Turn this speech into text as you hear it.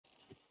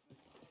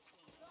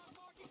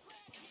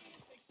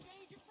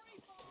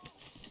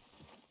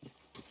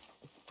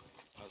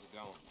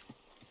gone.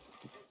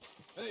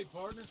 Hey,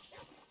 partner.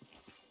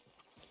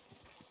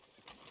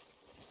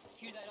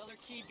 Hear that other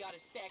kid got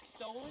his stack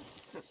stolen?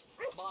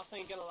 Boss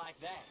ain't gonna like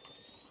that.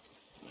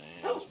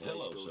 Man, this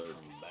pillow, sir.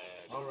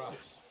 All right.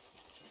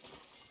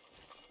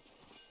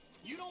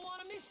 You don't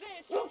want to miss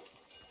this.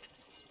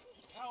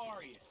 How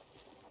are you?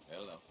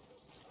 Hello.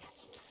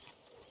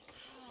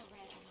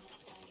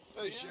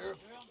 Hey, Sheriff.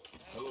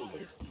 Hello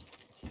there.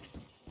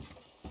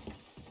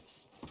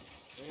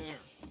 There.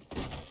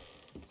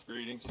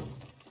 Greetings.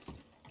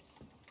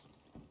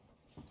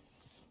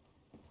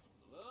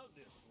 Love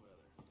this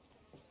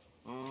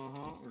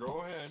weather.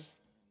 Go ahead.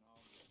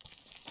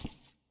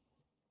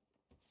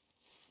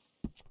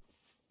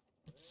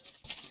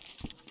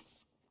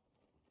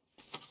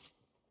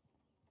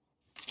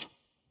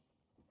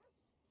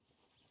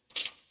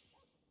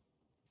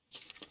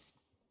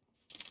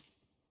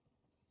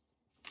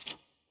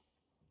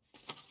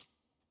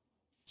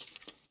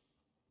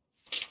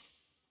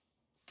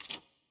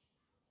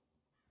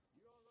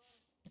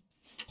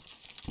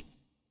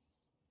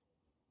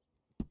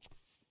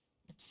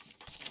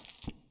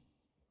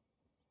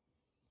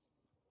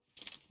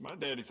 My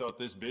daddy thought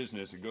this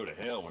business would go to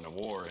hell when the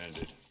war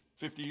ended.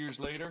 50 years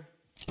later,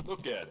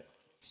 look at it.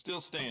 Still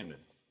standing.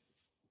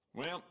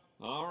 Well,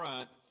 all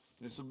right.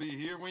 This'll be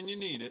here when you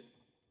need it.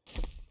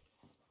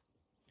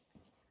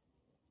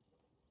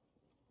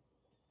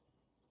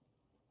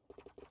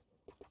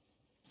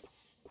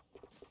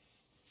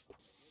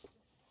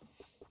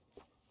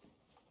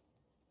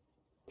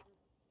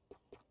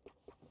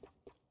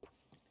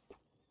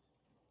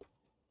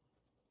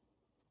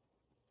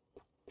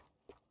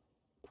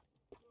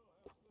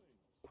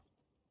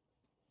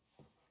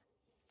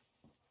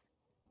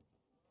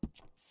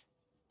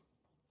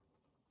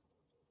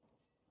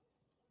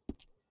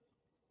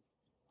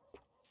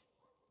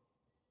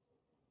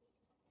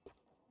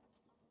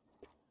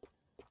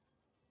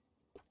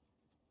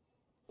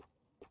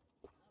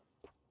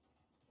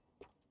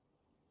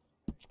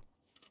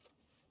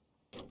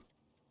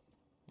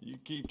 You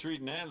keep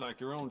treating that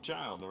like your own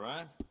child, all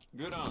right?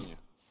 Good on you.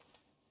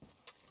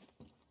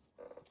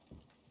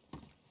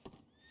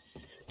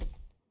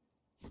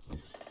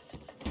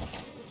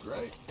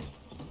 Great.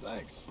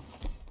 Thanks.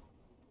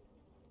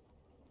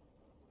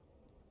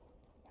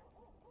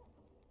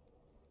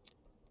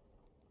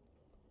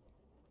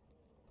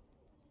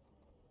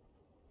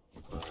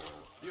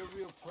 You're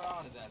real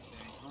proud of that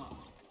thing, huh?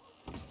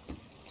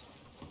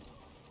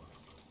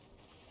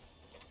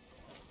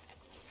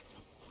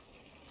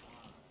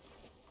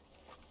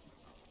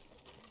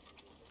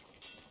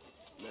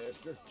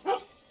 Master.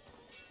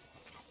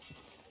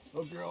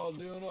 Hope you're all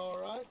doing all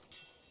right.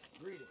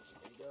 Greetings,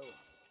 amigo.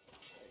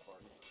 Hey,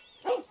 partner.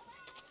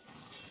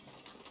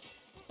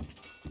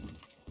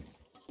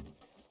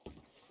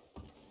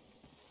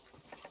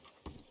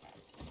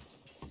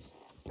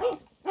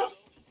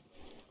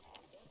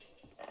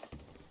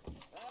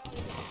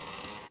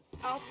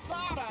 I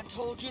thought I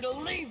told you to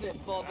leave it,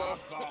 Bubba. I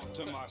thought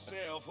to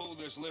myself who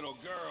this little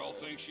girl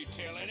thinks she's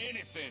telling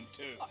anything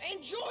to.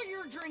 Enjoy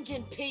your drink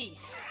in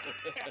peace.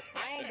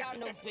 I ain't got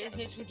no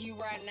business with you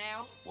right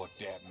now. What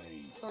that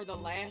mean? For the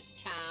last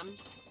time,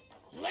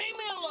 leave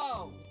me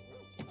alone.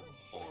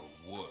 Or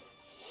what?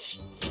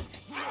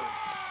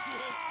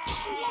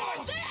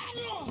 Like that!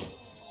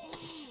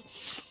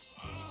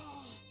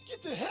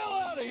 Get the hell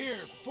out of here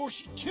before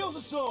she kills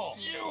us all.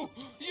 You!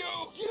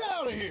 Get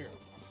out of here.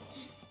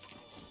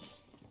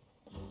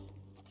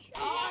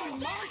 I'm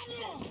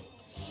Marston.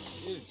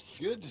 It's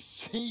good to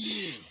see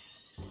you.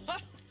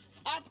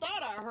 I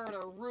thought I heard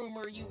a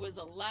rumor you was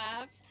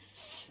alive.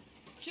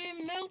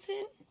 Jim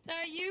Milton,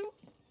 that you?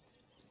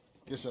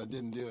 Guess I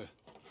didn't do a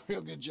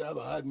real good job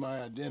of hiding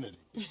my identity.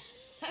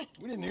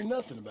 We didn't hear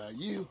nothing about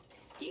you.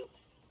 You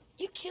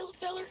killed a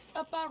feller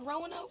up by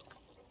Roanoke?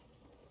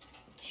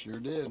 Sure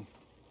did.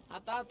 I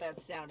thought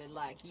that sounded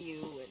like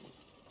you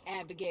and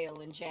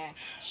Abigail and Jack.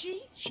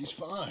 She's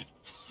fine.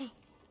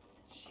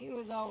 She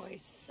was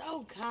always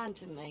so kind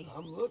to me.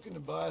 I'm looking to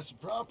buy some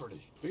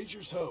property.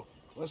 Beecher's Hope,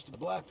 west of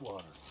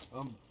Blackwater.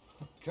 I'm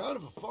kind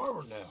of a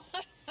farmer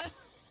now.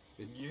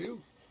 And you?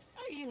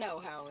 Oh, you know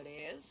how it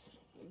is.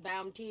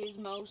 Bounties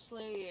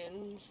mostly,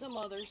 and some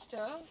other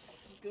stuff,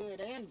 good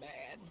and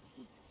bad.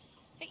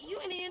 Hey, you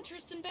any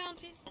interest in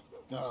bounties?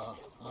 Nah,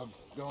 I've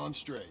gone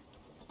straight.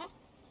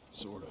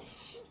 Sort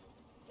of.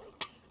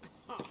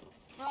 Huh.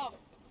 Well,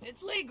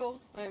 it's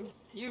legal,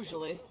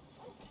 usually.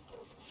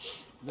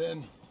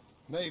 Then,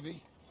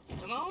 maybe.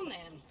 Come on,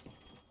 then.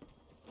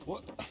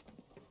 What?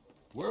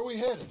 Where are we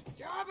headed?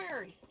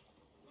 Strawberry.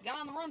 Got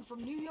on the run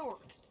from New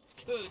York.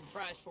 Good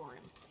price for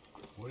him.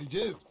 What'd he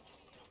do?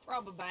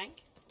 Rob a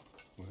bank?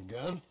 With a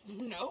gun?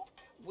 No,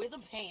 with a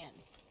pen.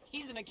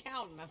 He's an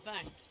accountant, I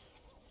think.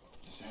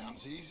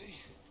 Sounds easy.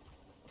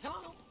 Come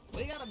on,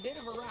 we got a bit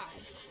of a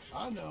ride.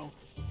 I know.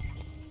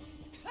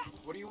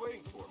 What are you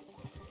waiting for?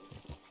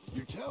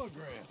 Your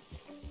telegram.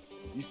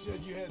 You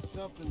said you had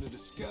something to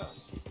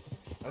discuss.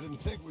 I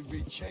didn't think we'd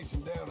be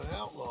chasing down an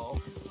outlaw.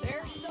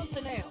 There's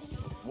something else.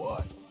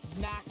 What?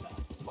 Micah.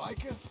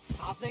 Micah?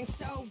 I think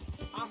so.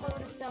 I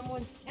heard of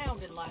someone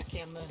sounded like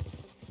him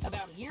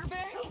about a year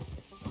back.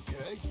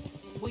 Okay?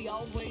 We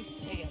always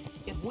said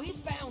if we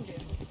found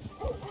him,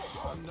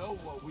 I know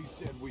what we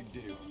said we'd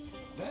do.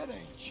 That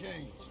ain't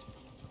changed.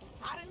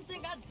 I didn't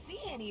think I'd see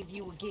any of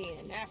you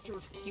again after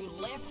you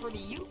left for the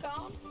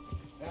Yukon.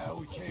 Now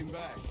we came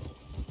back.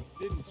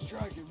 Didn't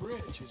strike it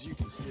rich, as you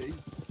can see.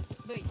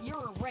 But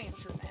you're a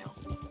rancher now.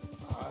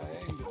 I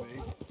aim to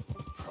be.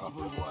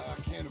 Probably why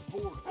I can't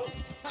afford it.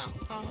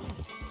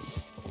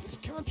 This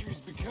country's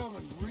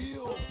becoming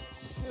real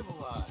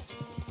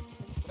civilized.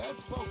 That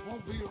folk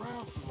won't be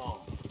around for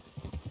long.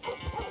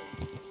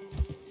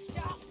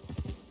 Stop.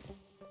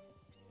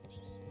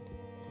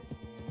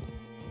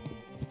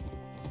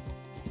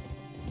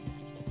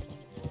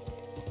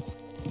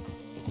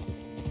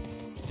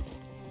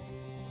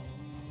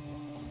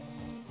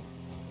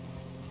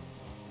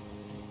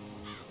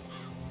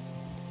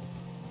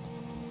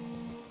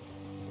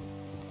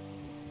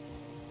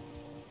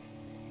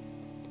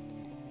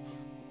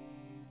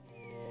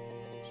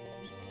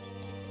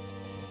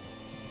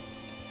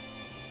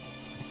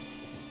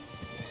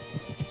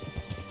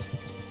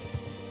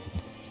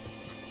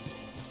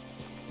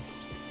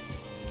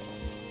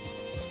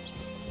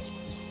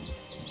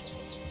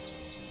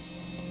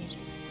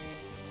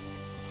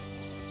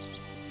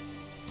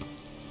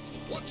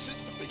 What's it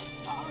to be?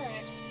 All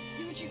right,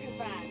 see what you can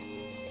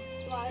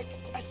find. Like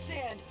I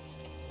said,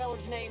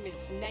 feller's name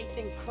is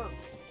Nathan Kirk.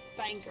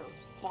 Banker,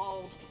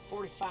 bald,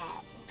 45.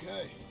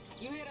 Okay.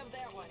 You head up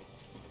that way.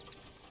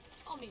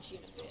 I'll meet you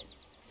in a bit.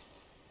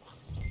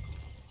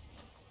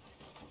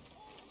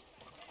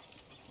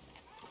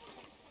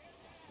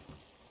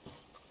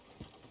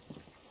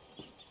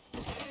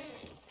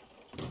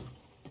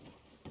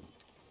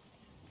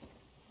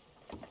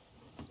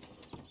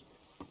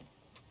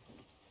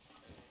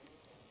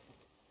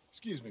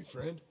 Excuse me,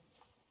 friend.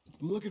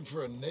 I'm looking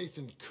for a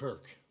Nathan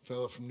Kirk,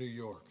 fella from New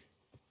York.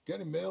 Got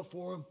any mail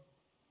for him?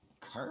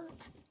 Kirk?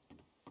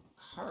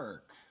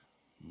 Kirk?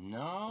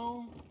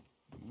 No,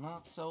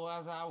 not so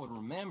as I would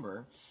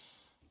remember.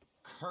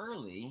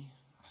 Curly,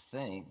 I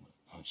think.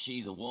 Well,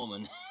 she's a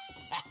woman.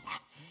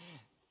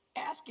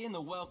 Ask in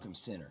the Welcome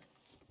Center.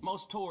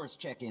 Most tourists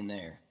check in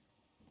there.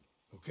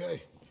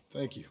 Okay,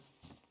 thank you.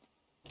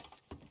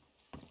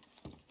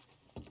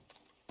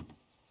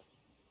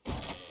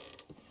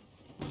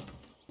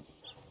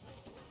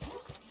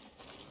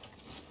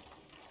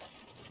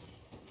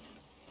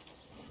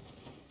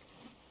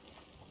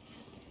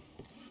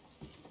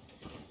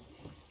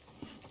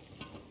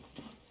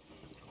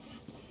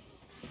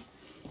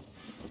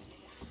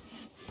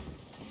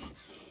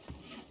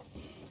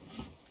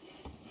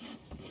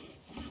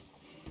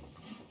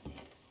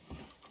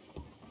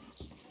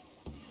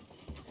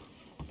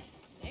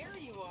 There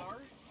you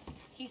are.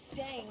 He's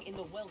staying in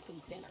the Welcome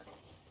Center.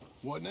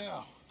 What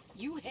now?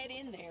 You head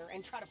in there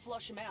and try to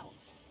flush him out.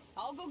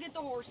 I'll go get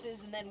the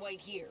horses and then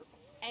wait here.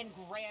 And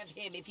grab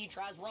him if he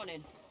tries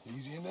running.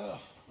 Easy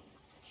enough.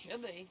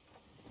 Should be.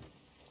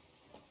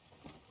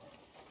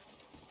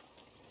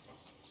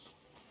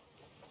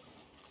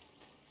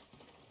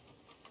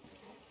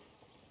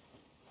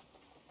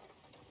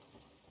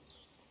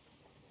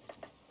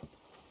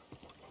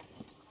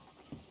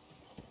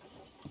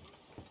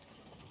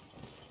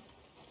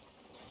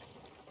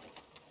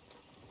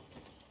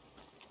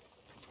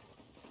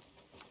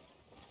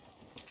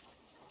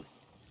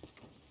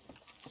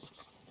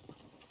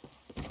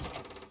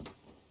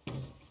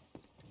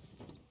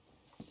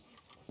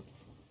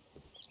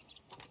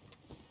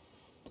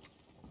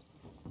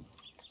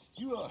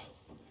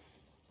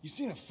 You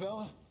seen a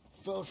fella?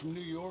 Fella from New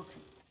York?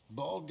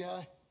 Bald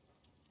guy?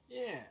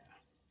 Yeah.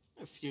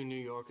 A few New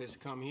Yorkers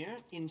come here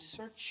in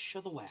search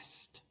of the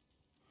West.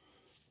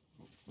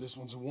 This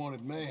one's a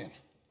wanted man.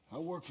 I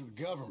work for the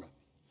government.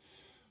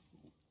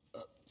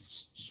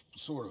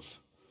 Sort of.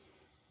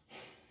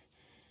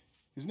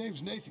 His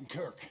name's Nathan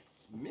Kirk.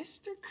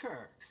 Mr.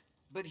 Kirk.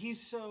 But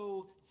he's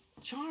so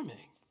charming.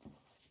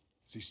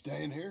 Is he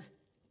staying here?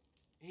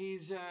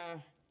 He's,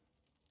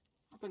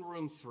 up in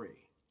room 3.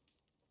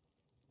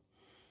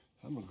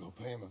 I'm gonna go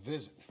pay him a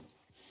visit.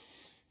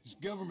 It's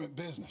government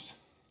business.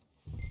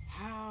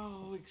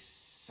 How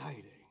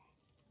exciting.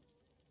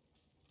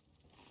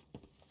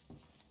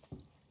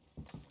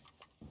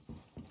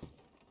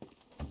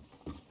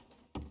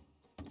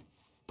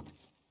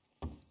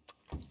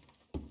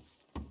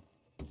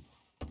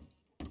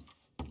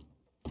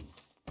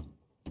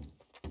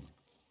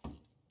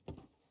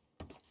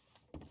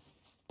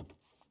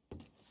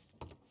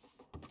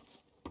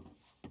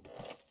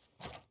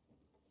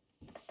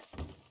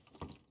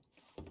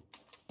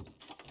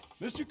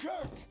 Mr.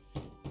 Kirk!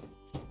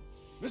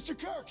 Mr.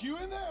 Kirk, you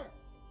in there?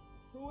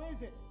 Who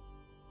is it?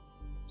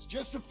 It's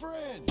just a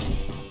friend.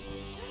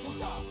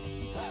 Stop!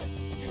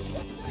 Hey,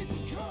 that's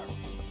Nathan Kirk!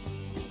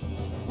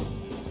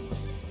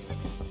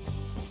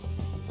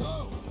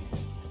 So,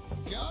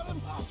 got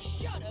him? Oh,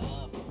 shut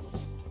up!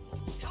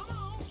 Come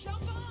on,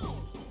 jump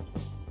on!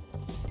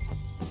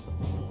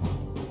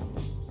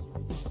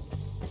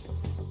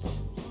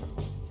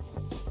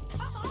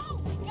 Come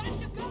on, we got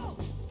to go!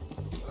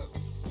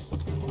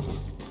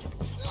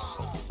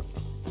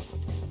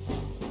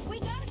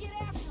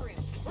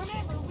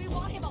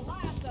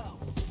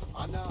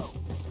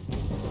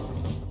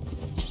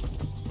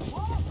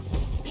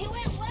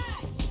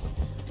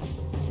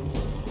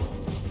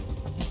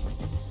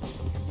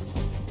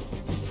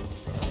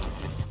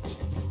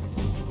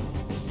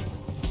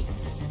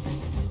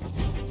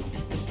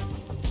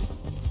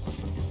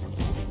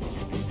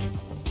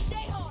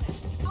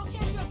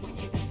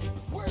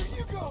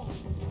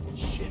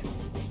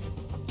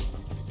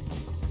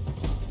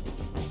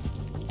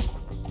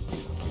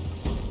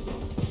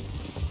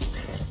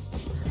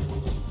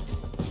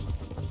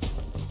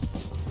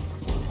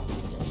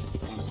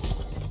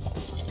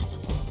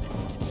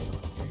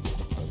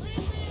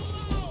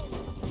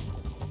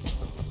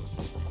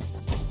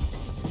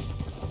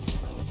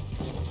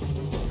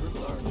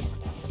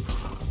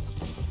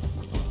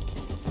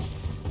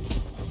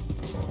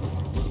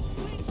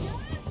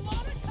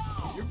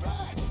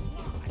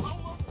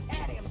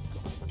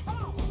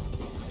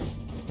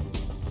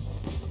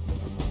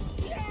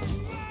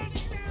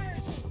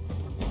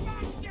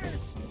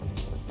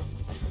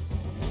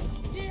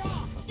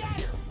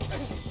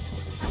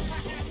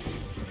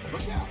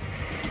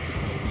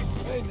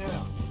 Okay,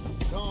 now,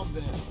 calm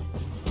down.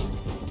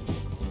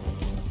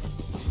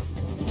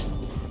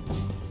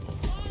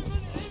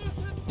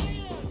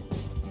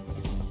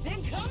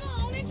 Then come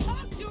on and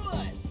talk to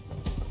us.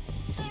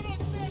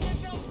 Innocent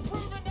until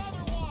proven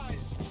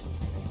otherwise!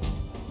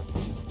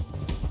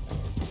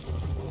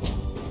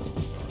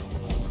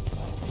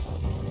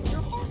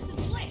 Your horse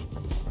is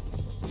licked.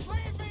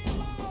 Leave me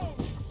alone!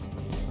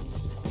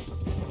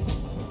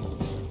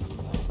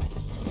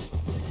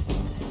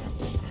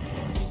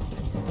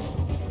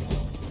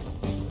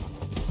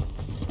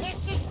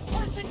 This is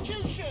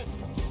persecution!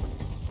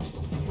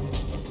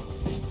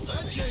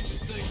 That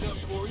changes things up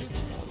for you.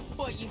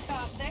 What you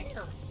got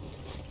there?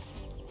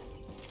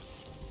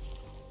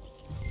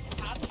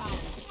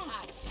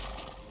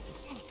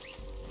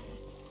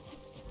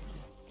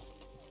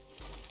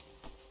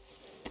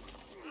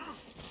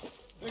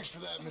 Thanks for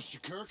that,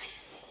 Mr. Kirk.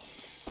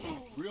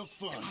 Real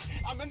fun.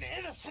 I'm an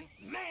innocent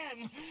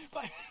man,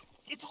 but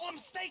it's all a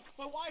mistake.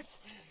 My wife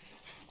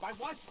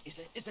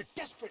is a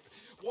desperate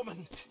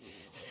woman.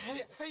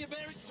 Are you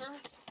married, sir?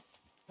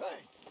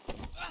 Hey,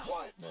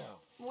 quiet now.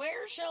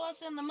 Where shall I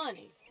send the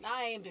money?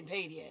 I ain't been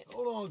paid yet.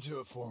 Hold on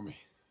to it for me.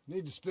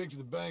 Need to speak to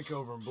the bank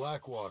over in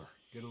Blackwater.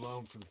 Get a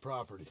loan for the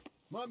property.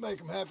 Might make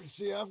them happy to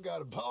see I've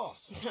got a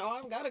boss. So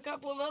I've got a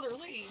couple of other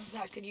leads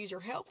I could use your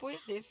help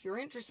with if you're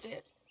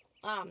interested.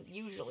 I'm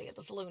usually at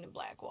the saloon in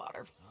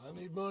Blackwater. I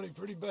need money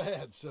pretty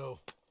bad, so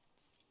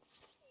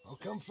I'll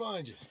come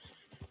find you.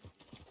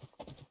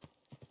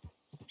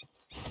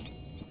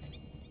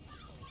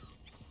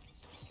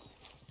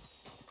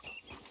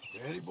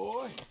 Ready,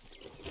 boy?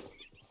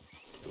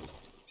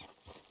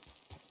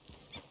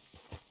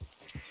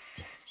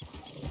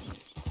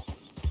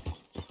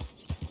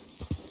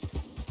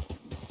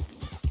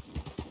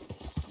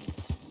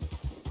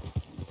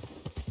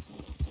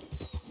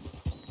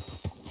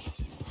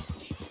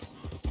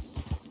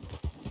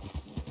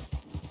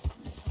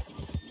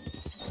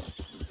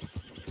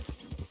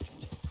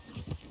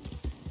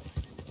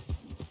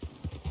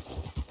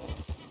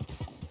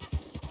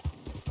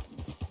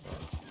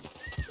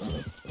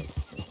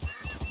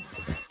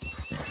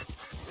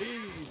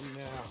 Easy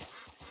now.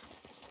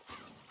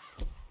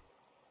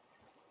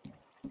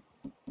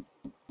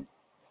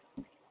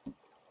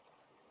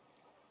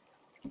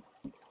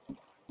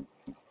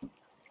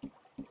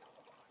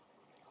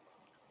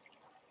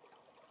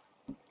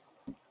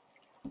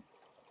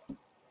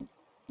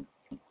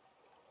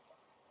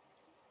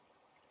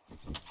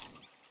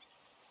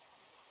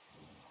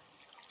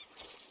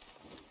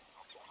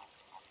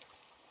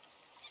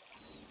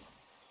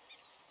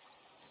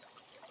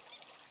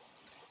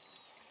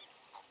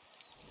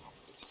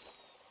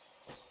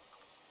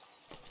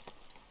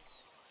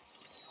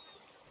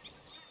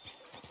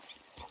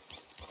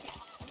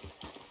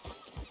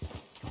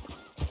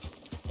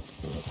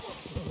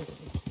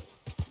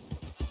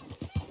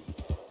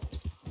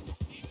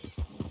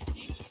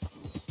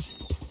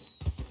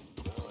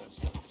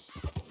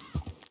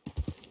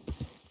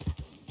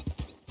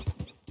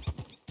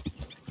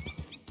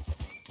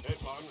 Hey,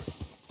 partner.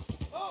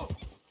 Oh,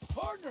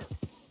 partner!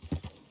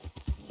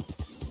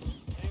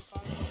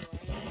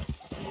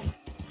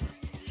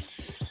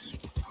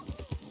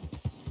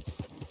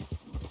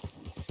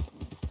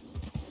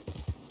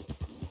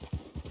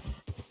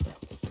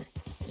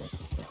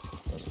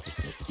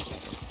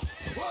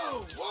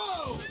 Whoa,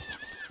 whoa!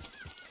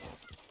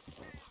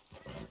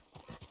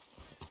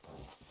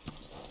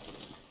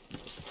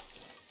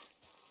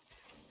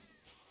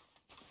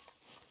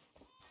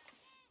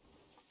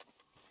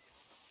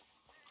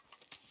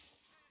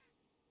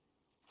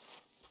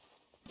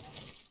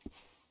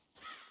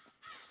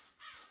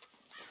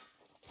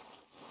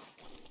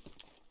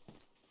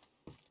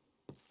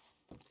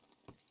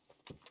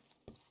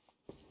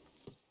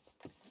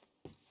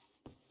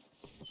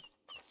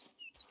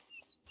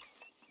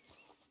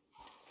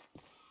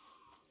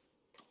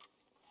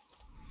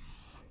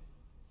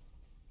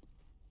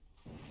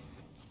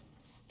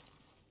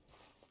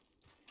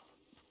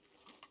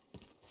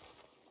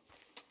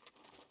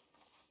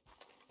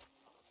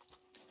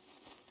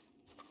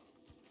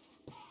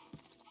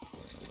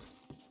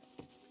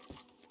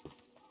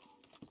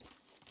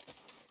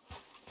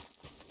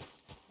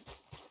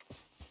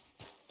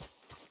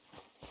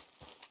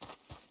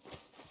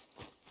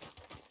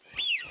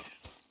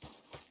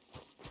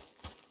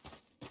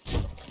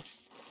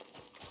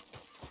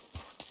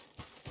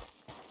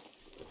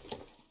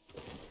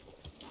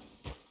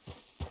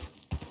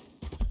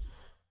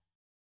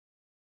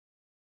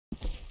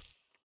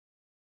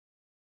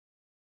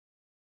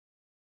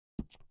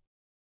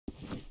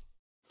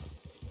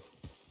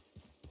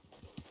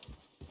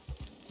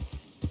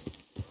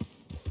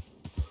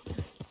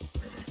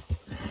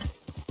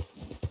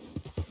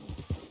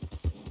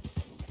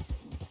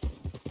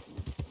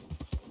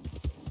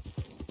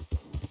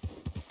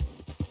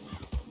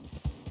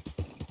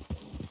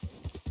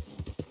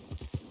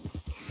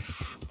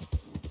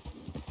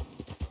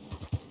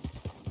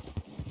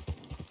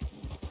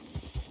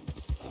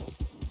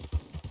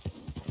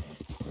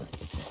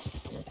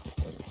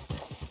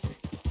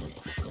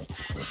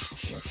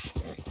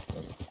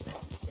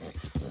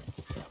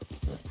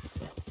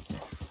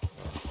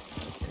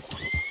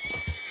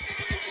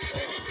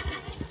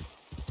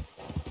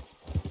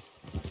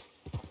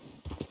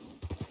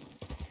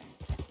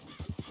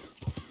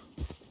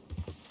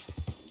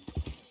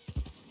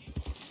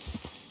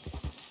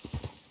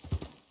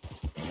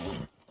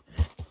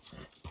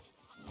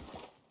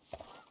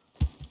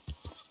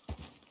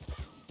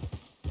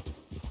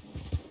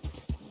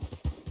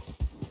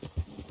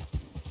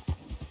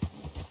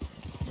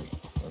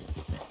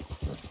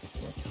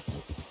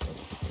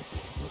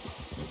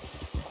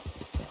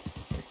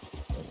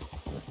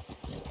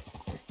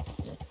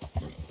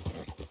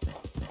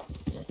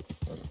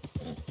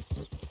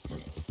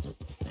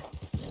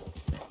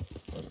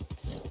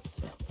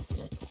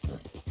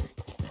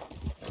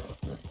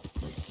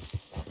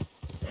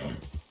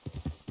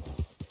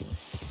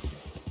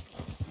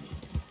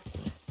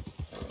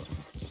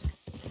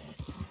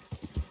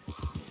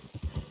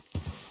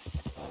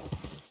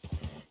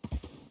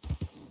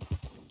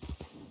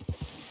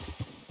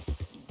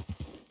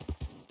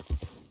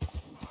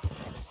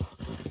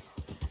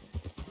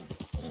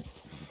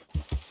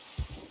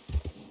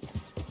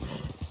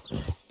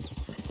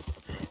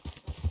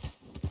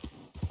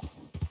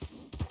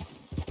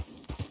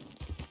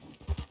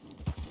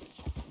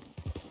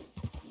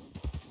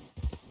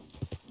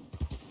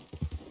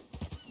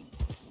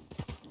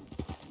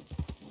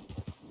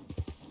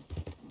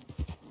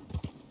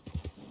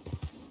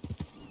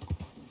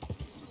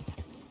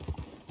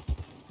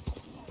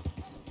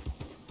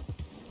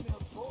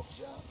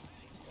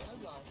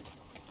 got it.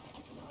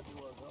 Now do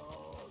us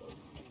all of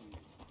you.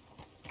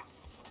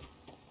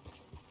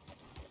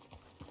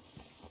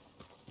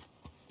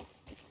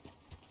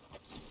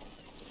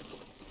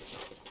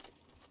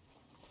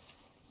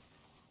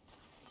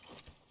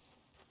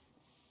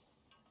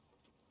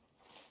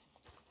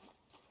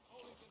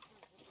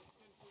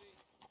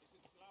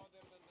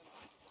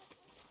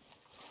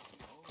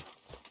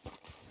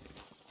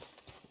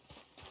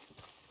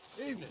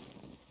 Evening.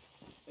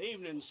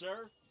 Evening,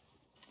 sir.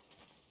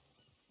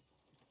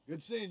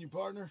 Good seeing you,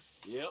 partner.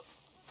 Yep.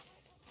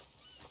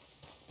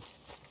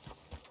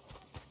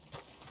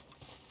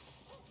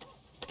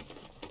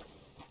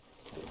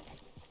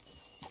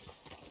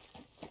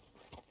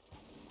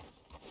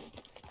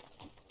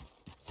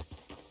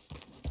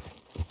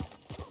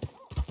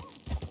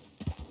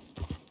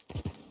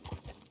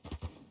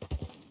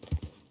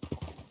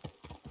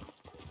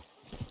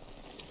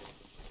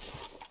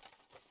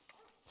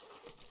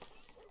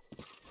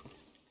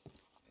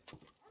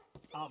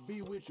 I'll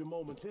be with you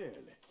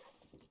momentarily.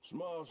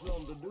 Small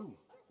something to do.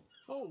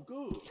 Oh,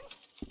 good.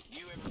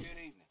 You have a good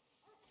evening.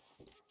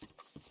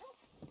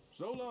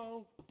 So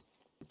long.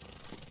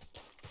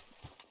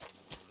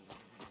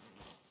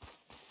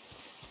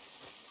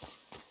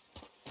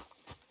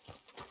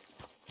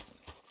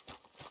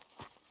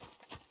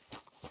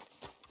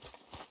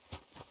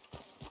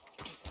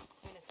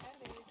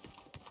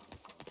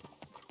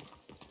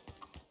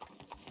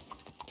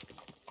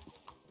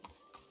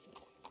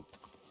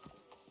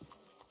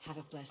 Have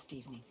a blessed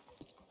evening.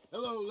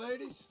 Hello,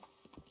 ladies.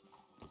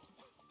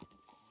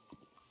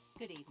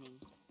 Good evening.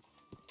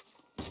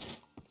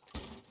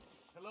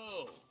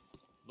 Hello.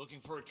 Looking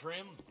for a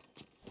trim?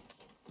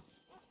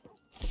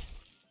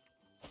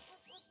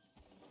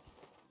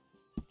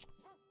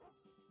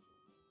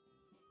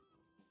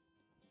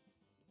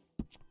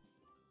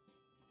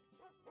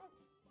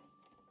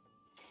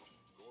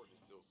 Gord is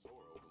still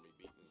sore over me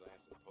beating his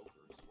ass at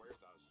poker. He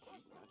swears I was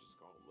cheating. I just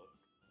called luck.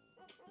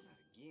 Not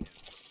again.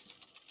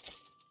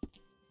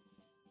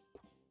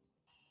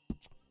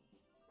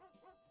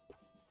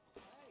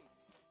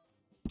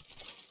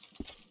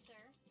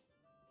 Sir?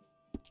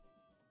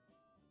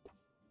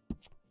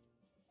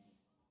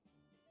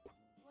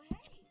 Well,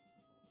 hey!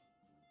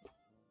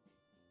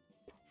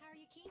 How are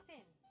you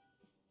keeping?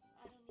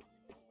 I don't even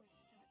know where to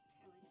start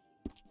telling you.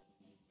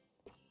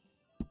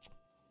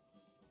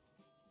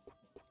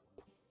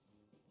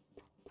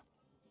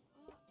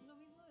 Lo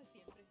mismo de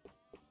siempre.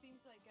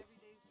 Seems like every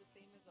day's the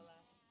same as the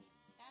last.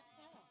 That's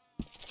so.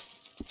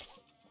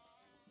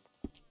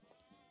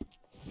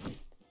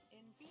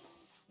 En fin.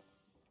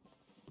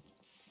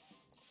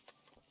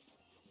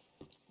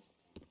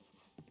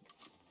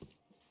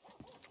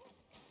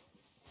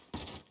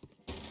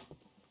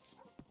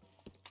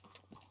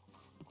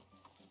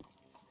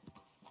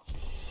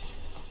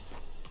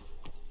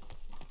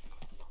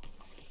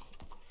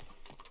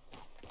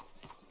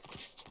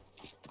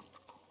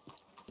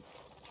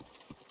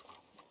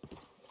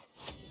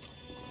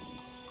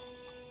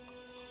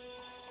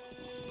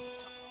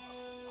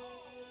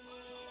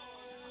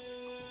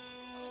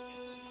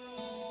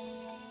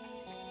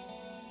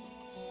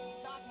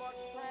 Stock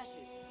market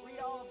crashes. Read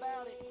all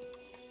about it.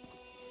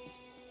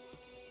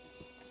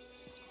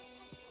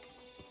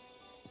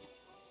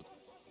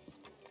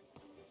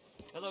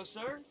 Hello,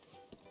 sir.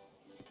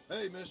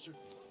 Hey, mister.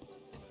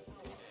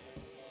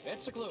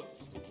 Bets are closed.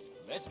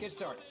 Let's get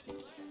started.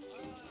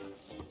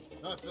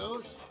 Hi,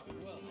 fellas.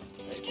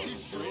 Excuse me,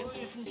 friend.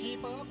 You can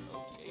keep up?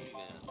 Okay,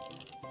 now.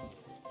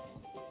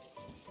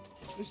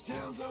 This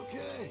town's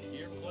okay.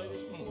 You ever play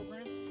this before,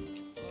 friend?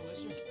 Hello,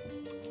 mister.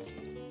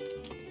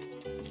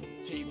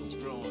 Table's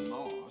growing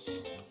moss.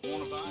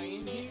 Wanna buy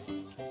in here?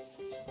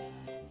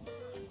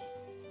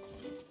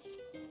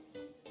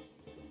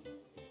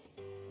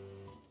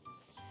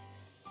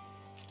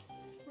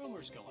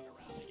 Rumors going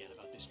around again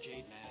about this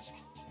jade mask.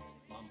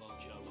 Mumbo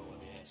jumbo,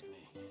 if you ask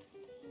me.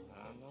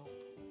 I know.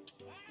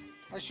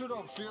 I sure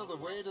don't feel the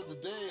weight of the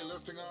day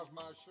lifting off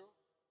my shoulders.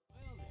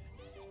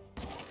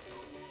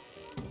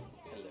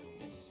 Hello,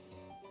 miss.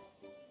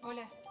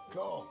 Hola.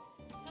 Call.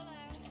 Hello.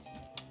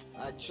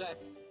 I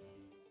checked.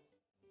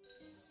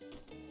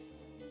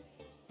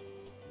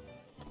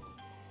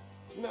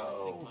 I think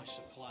No. my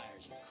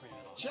suppliers are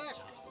cramming on Check. the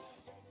top.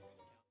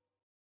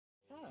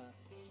 How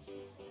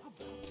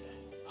about that?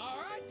 All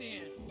right,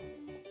 then.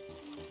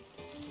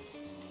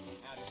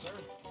 Howdy, sir.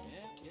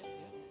 Yeah. I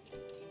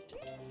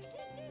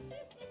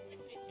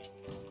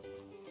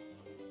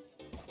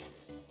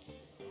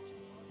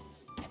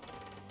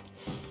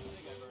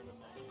think I've earned a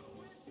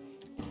moment.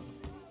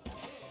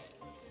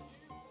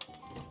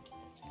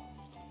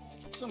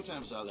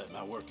 Sometimes I let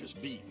my workers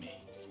beat me.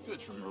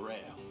 Good for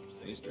morale.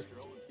 Mister.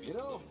 You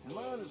know,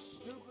 mine as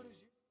stupid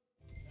as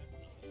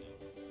you.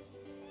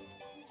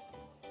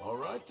 All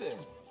right, then.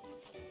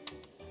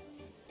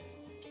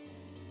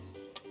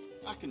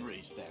 I can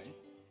raise that.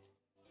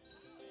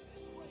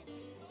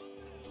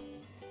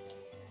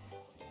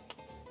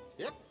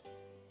 Yep.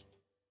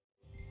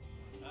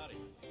 Howdy.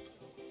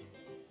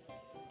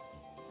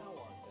 How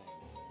are things?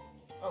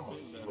 I'm a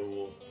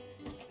fool.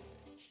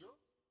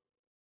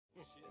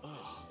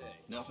 Ugh,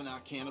 nothing I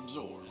can't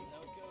absorb.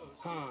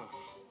 Huh.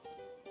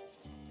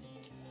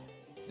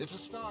 It's a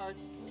start.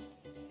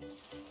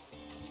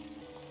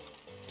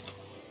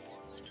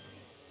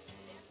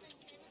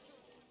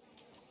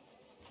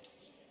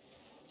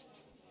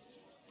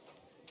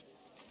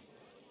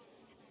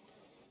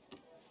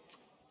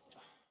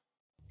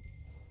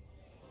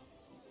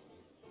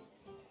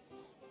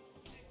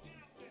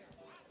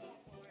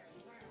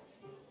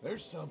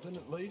 There's something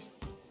at least.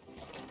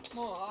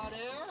 More hot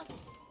air?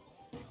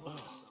 Ugh.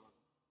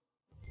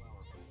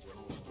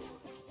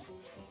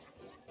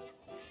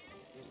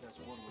 Guess that's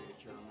one way to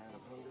cure a man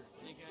of hunger.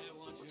 Think I have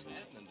lunch? What's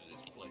happening to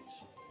this place?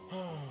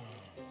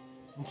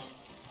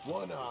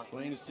 Why not?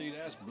 Plain to see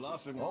that's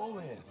bluffing. All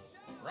in.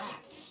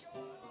 Rats.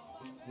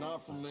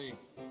 Not for me.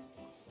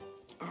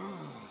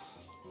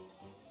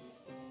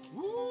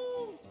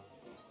 Woo!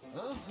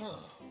 Uh-huh.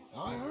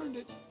 I earned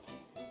it.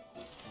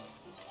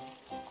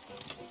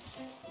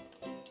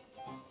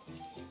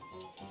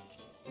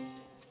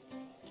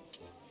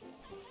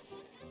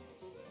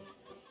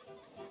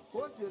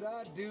 What did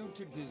I do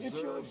to deserve If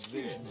you'll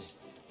excuse this? me.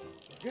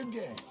 Good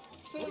game.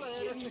 See you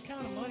later. The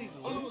kind of money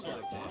to lose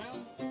like that.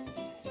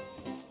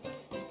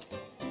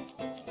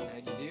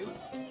 How'd you do?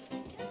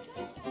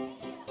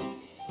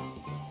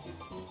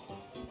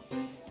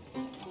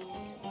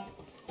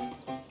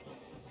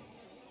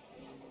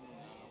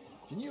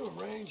 Can you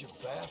arrange a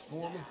bath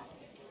for me?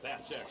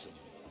 That's excellent.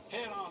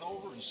 Head on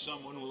over and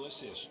someone will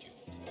assist you.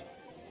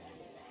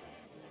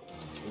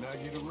 Can I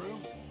get a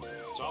room?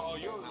 It's all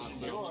yours.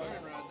 Enjoy.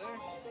 Turn right there.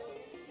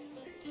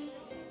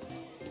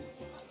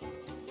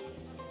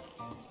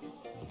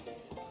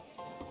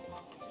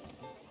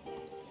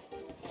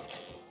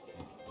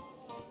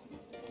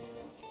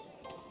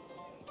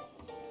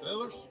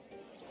 Fellers?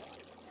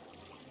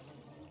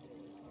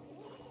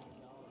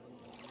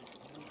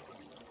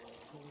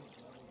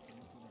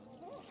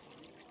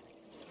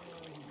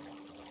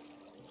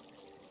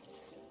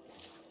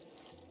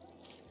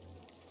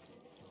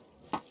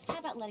 How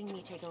about letting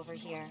me take over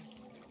here?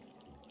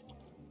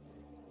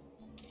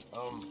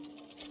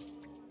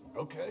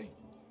 Okay.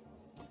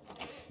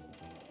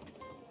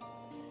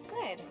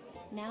 Good.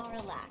 Now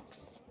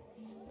relax.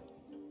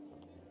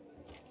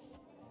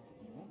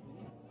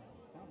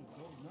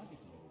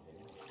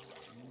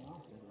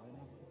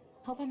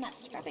 Hope I'm not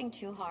scrubbing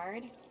too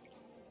hard.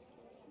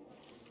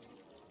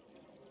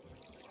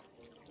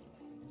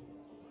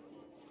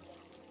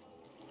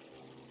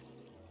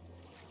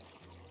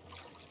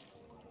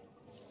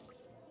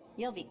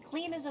 You'll be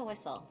clean as a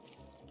whistle.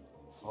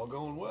 All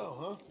going well,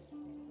 huh?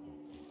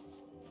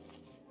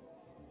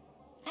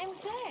 I'm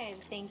good,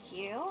 thank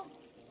you.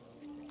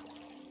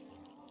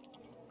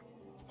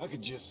 I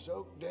could just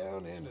soak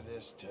down into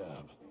this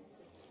tub.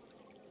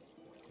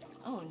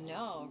 Oh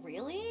no,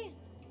 really?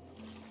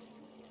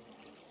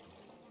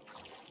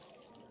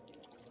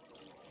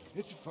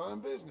 It's a fine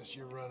business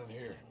you're running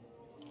here.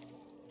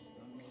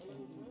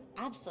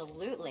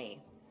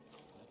 Absolutely.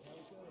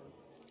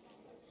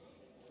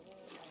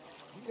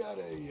 You got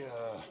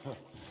a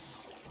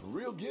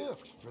real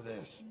gift for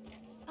this.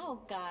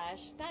 Oh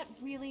gosh, that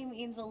really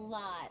means a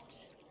lot.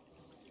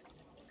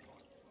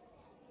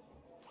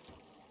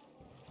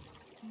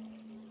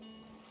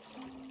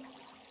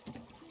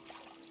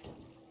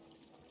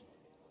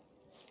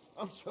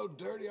 I'm so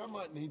dirty, I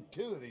might need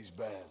 2 of these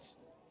baths.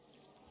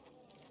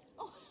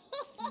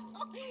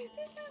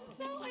 This is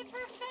so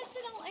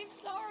unprofessional. I'm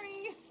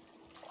sorry.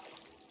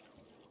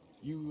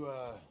 You,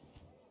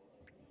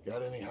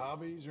 got any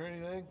hobbies or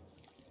anything?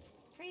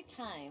 Free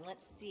time,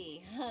 let's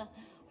see.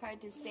 Hard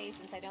to say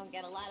since I don't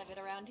get a lot of it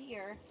around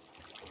here.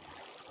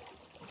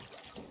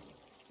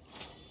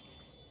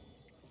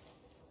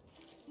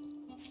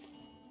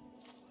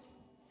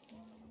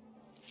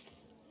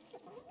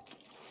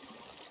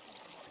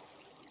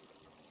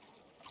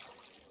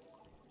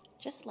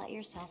 Just let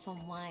yourself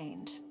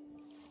unwind.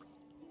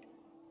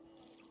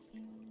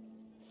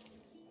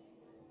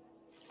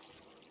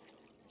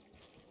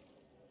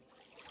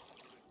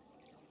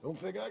 Don't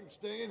think I can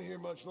stay in here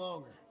much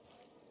longer.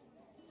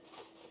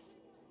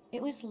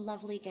 It was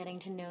lovely getting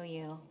to know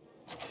you.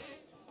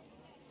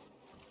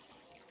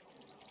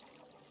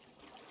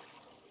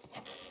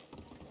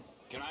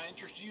 Can I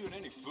interest you in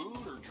any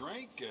food or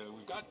drink?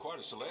 We've got quite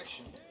a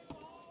selection.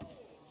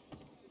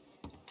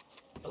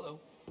 Hello.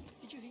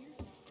 Did you hear?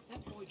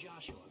 That boy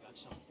Joshua got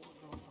some poor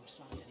girl from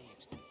Sinai.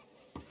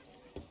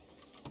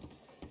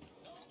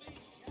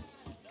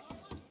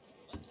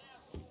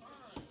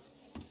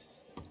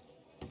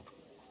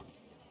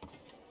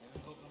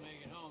 Hope I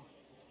make it home.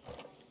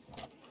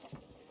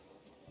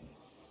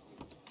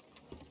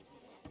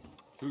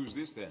 Who's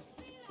this then?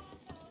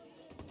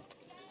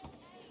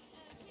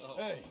 Oh,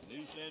 Hey.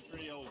 New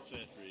century, old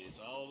century. It's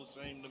all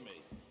the same to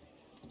me.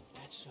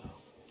 That's so.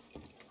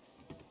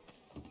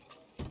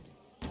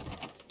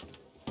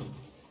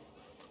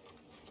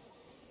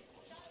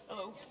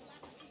 Hello.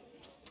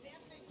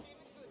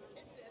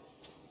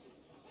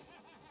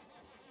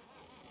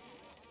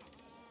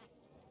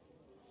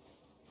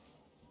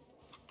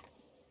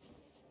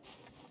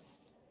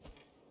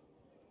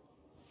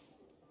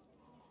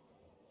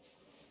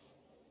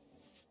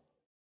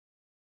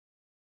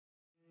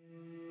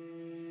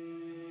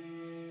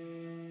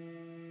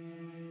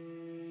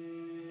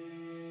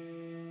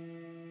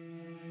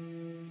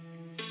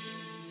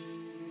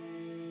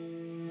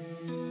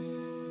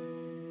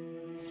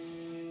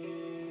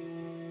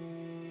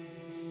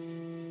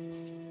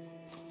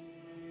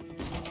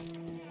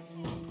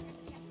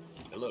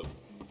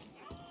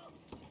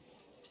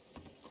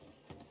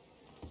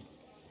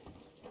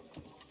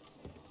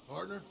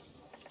 partner.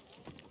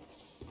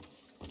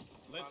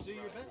 Let's see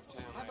your bets.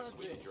 Town How last about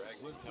week, this?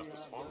 dragging some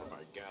helpless farmer by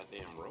a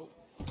goddamn rope.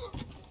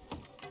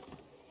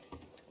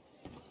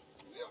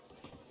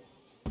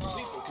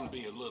 People can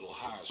be a little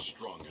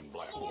high-strung in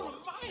Blackwater.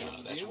 You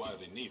know, that's why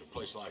they need a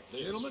place like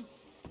this. Gentlemen,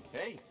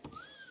 Hey.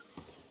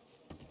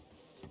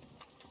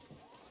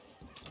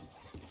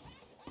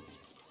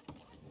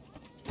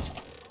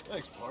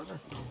 thanks, partner.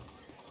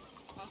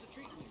 How's it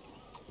treating you?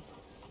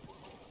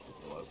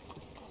 Hello.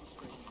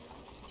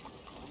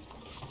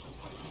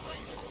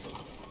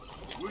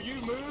 Will you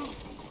move?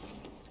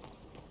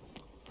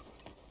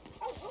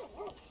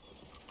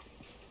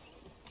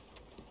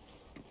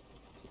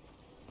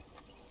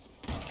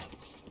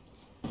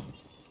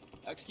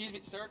 Excuse me,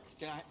 sir.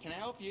 Can I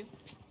help you?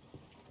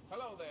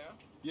 Hello there.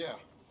 Yeah,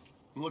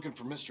 I'm looking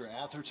for Mr.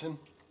 Atherton.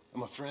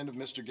 I'm a friend of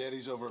Mr.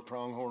 Getty's over at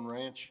Pronghorn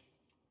Ranch.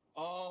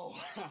 Oh,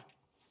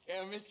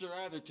 yeah, Mr.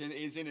 Atherton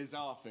is in his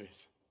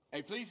office.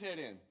 Hey, please head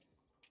in.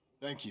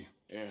 Thank you.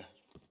 Yeah.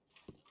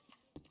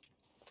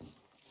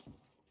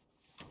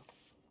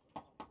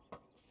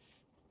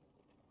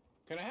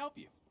 Can I help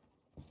you?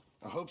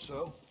 I hope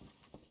so.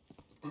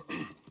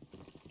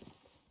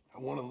 I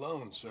want a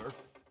loan, sir.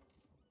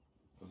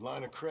 A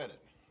line of credit,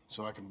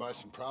 so I can buy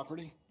some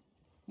property.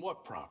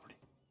 What property?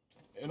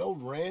 An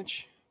old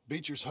ranch,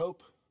 Beecher's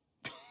Hope.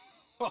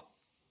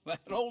 That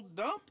old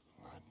dump?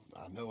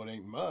 I know it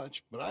ain't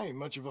much, but I ain't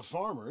much of a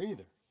farmer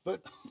either.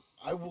 But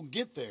I will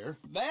get there.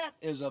 That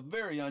is a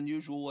very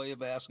unusual way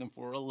of asking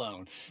for a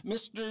loan.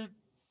 Mr.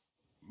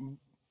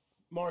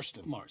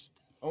 Marston. Marston.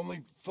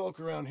 Only folk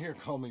around here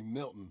call me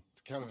Milton.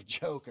 It's kind of a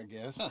joke, I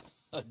guess.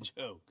 A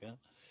joke, huh?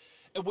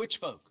 And which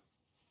folk?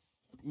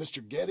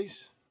 Mr.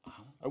 Getty's.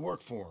 I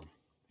work for him.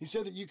 He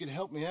said that you could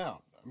help me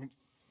out. I mean,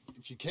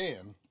 if you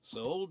can.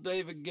 So old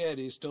David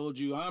Geddes told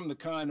you I'm the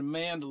kind of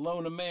man to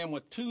loan a man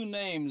with two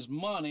names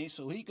money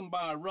so he can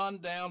buy a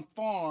rundown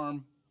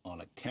farm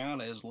on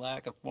account of his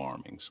lack of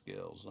farming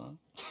skills, huh?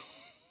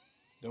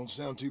 Don't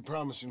sound too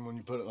promising when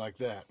you put it like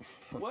that.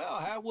 Well,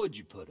 how would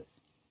you put it?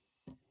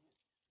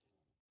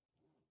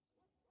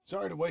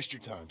 Sorry to waste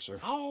your time, sir.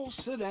 Oh,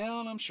 sit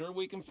down. I'm sure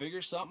we can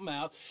figure something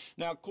out.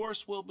 Now, of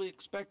course, we'll be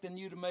expecting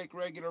you to make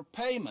regular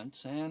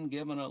payments, and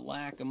given a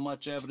lack of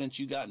much evidence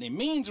you got any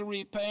means of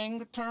repaying,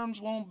 the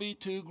terms won't be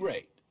too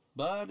great.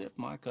 But if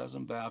my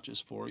cousin vouches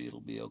for you,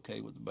 it'll be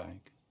okay with the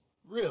bank.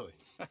 Really?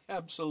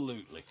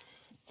 Absolutely.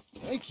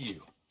 Thank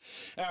you.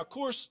 Now, of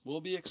course,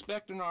 we'll be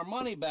expecting our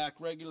money back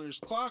regular as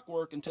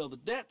clockwork until the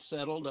debt's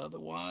settled.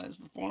 Otherwise,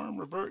 the farm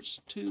reverts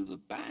to the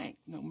bank,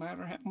 no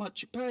matter how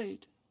much you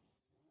paid.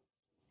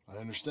 I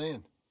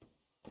understand.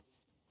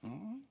 All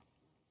right.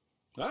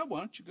 Well, why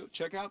don't you go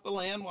check out the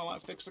land while I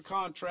fix the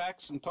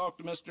contracts and talk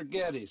to Mr.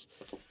 Geddes.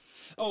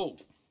 Oh,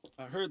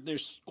 I heard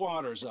there's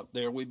squatters up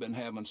there. We've been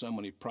having so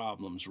many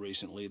problems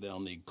recently,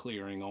 they'll need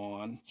clearing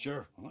on.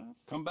 Sure. Well,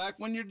 come back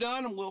when you're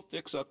done and we'll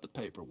fix up the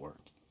paperwork.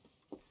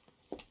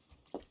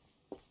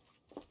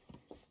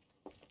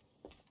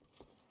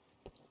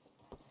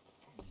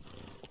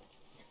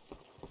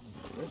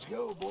 Let's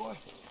go, boy.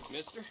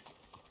 Mister?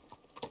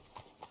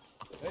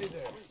 Hey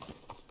there.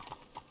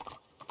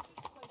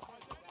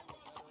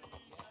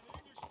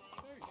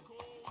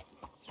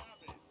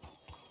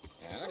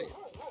 Howdy.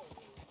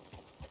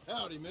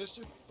 Howdy,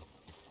 mister.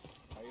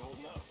 How you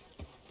holding up?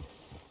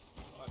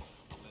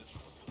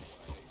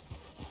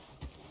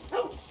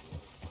 Hello?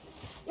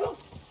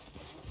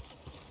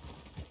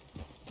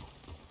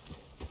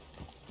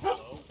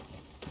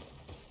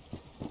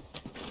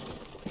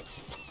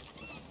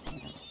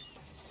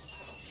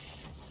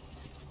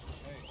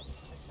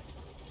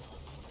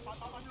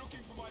 I'm looking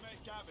for my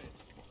mate Gavin.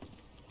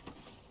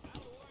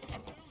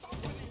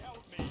 Somebody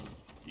help me.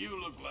 You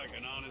look like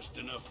an honest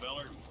enough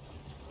feller.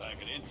 If I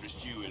could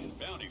interest you in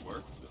bounty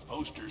work, the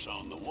poster's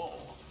on the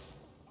wall.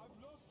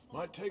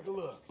 Might take a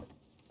look.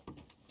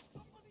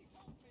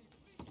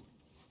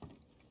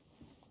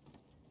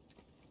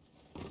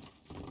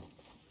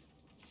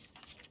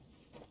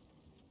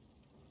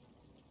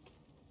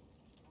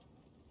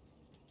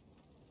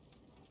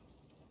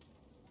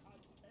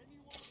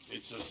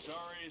 It's a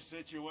sorry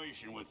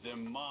situation with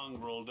them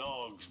mongrel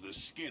dogs, the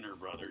Skinner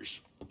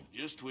brothers.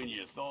 Just when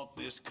you thought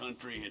this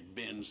country had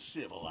been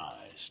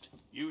civilized.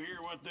 You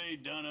hear what they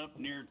done up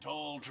near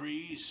tall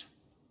trees?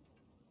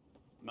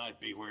 Might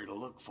be where to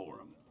look for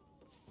them,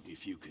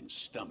 if you can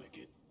stomach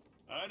it.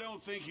 I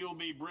don't think you'll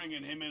be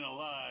bringing him in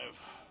alive,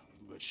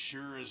 but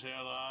sure as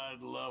hell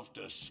I'd love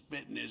to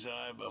spit in his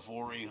eye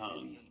before he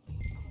hung.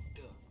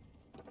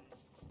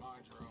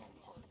 Mind your own,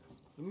 partner.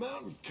 The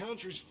mountain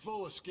country's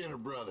full of Skinner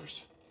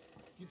brothers.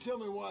 You tell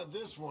me why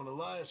this one,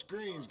 Elias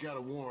Green's got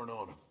a warrant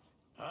on him.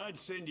 I'd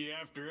send you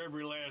after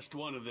every last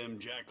one of them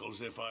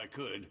jackals if I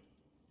could.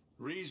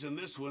 Reason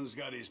this one's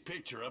got his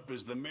picture up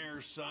is the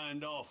mayor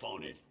signed off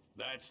on it.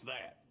 That's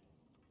that.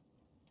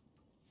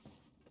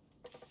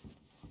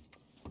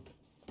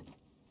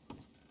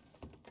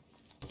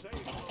 Say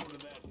hello to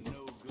that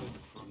no good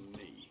from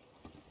me.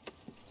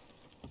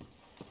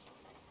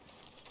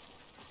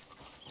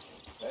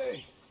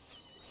 Hey.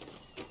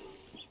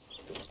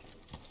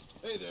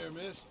 Hey there,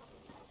 miss.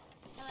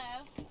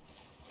 Hello.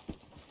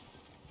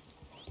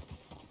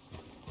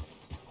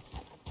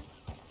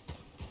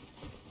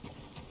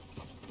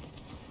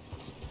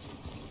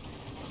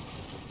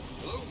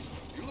 Hello,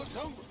 you look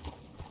hungry.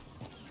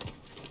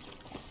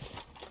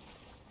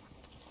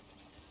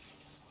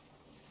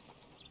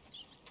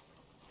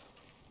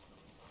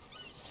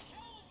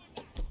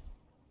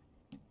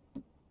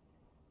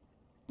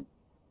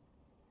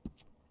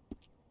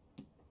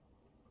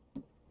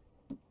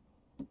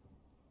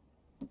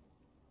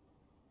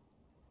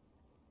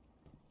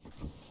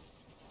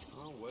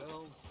 Oh,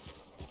 well.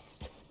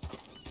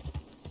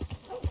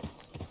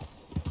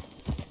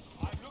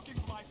 I'm looking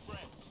for my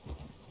friend.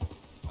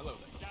 Hello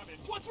there. Gavin.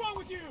 What's wrong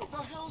with you? The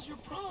hell's your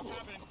problem?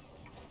 Gavin.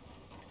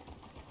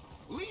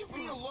 Leave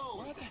me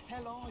alone. Where the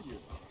hell are you?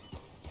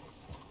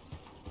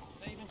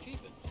 They even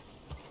keep it.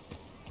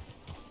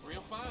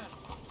 Real fine.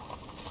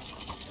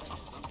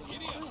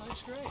 Giddy up. Oh,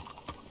 that's great.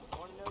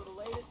 Want to know the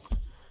latest?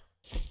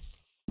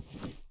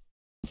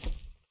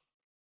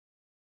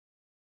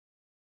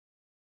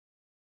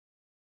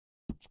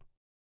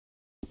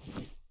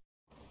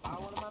 Buy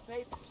one of my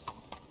papers.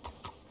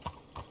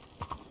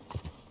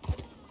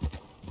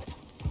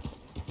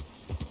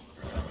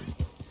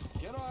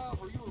 Can I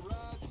offer you a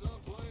ride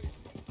someplace?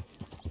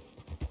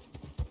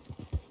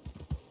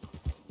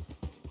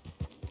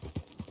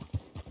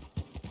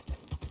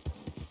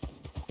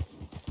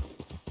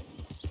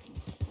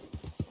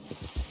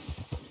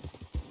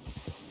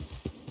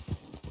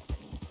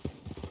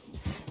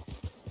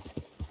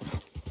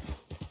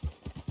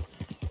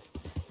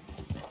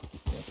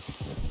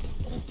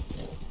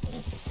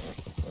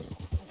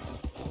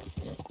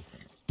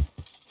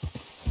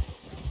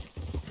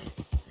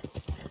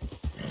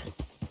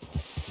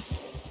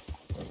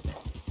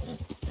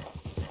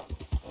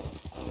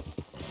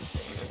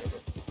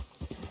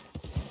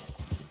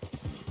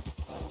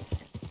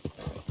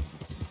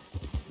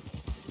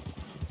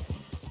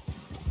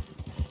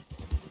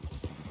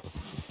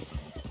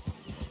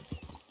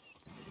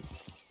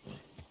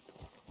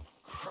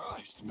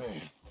 Christ,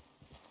 man.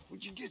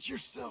 What'd you get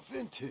yourself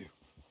into?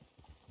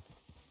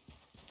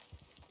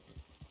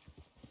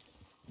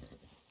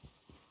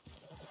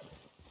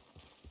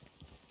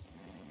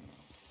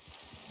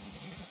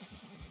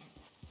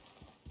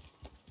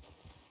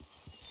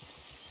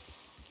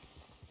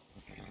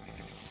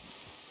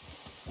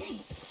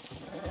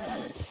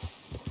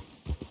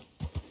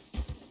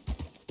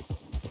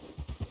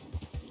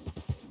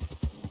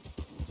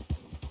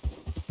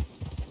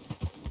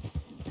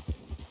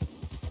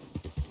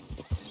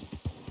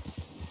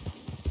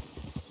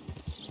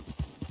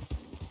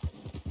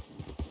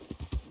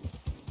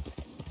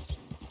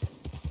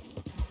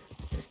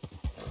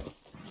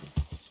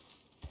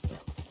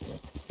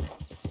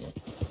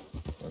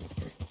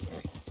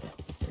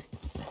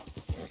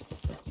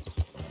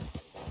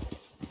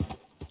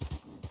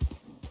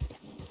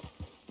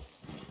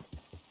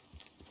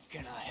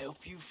 Can I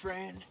help you,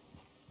 friend?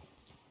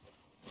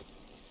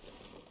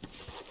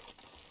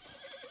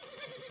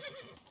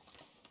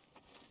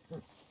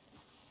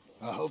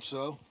 I hope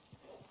so.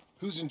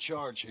 Who's in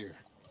charge here?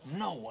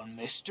 No one,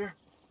 mister.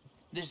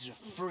 This is a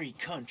free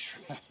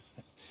country.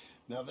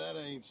 Now that I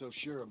ain't so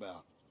sure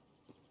about.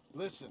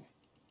 Listen,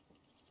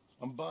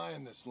 I'm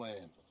buying this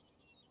land.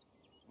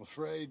 I'm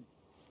afraid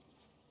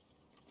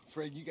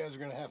you guys are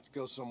gonna have to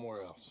go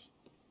somewhere else.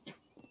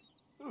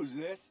 Who's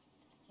this?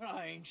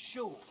 I ain't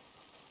sure.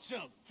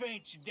 Some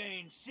fancy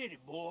Dan city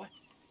boy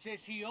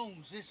says he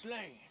owns this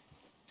land.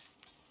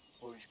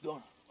 Or he's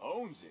gonna.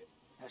 Owns it.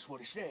 That's what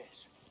he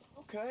says.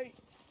 Okay.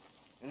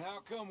 And how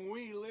come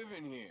we live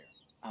in here?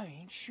 I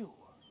ain't sure.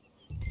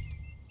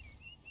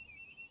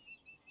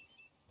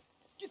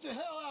 Get the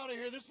hell out of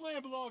here. This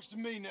land belongs to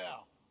me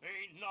now.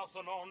 Ain't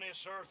nothing on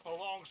this earth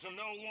belongs to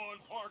no one,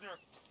 partner.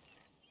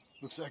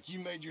 Looks like you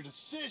made your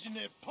decision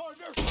then,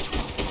 partner.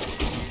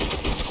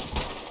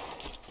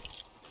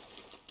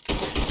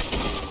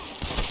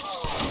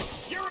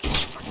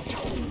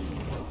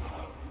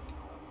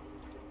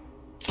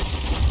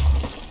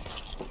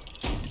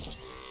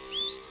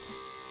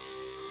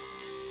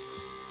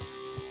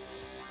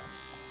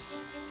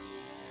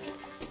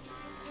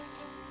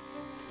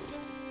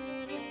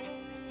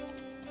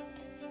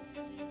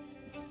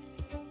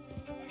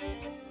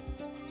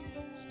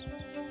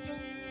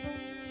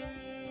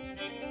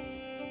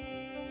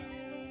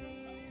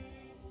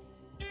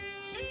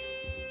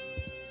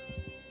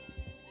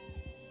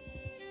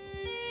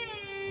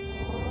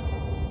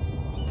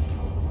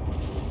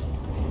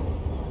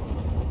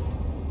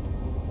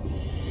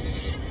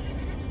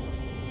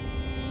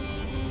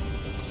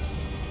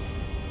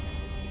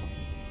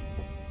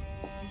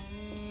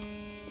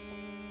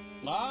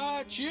 Ah,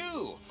 it's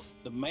you,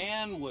 the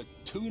man with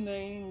 2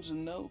 names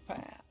and no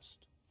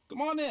past. Come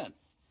on in.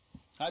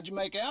 How'd you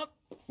make out?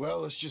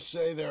 Well, let's just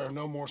say there are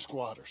no more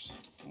squatters.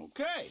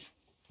 Okay.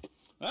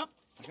 Well,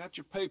 I got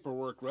your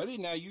paperwork ready.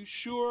 Now, you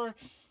sure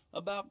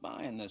about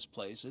buying this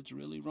place? It's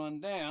really run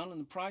down, and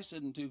the price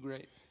isn't too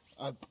great.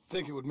 I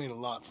think it would mean a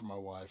lot for my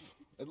wife.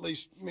 At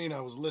least mean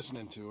I was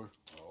listening to her.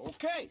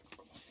 Okay.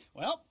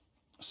 Well,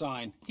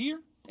 Sign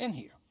here and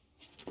here.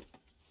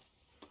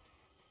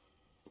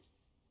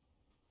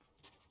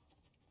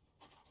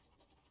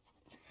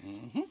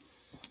 Mm-hmm.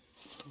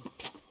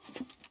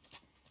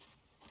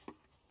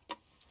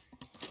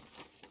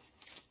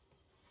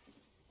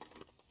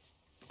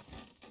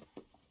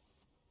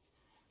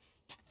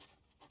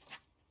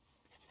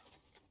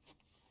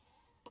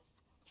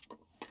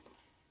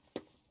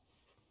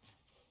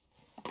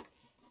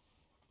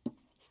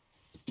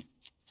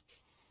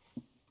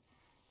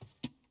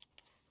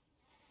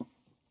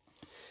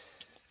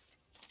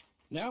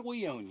 Now,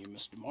 we own you,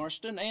 Mr.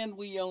 Marston, and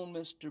we own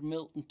Mr.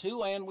 Milton,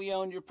 too, and we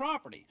own your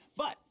property.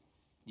 But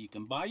you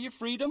can buy your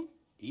freedom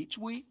each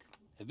week.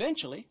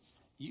 Eventually,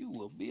 you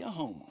will be a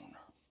homeowner.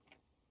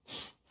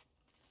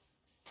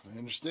 I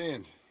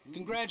understand.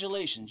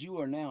 Congratulations, you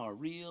are now a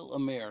real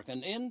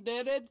American,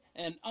 indebted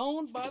and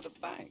owned by the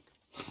bank.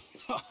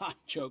 I'm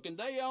joking.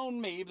 They own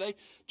me. They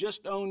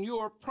just own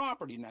your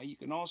property. Now, you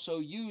can also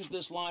use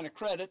this line of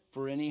credit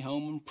for any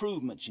home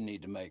improvements you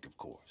need to make, of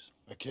course.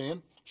 I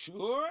can?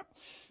 Sure.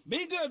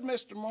 Be good,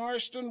 Mr.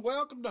 Marston.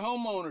 Welcome to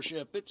home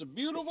ownership. It's a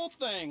beautiful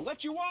thing.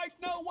 Let your wife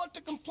know what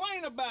to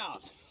complain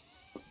about.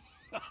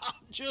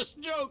 Just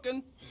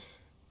joking.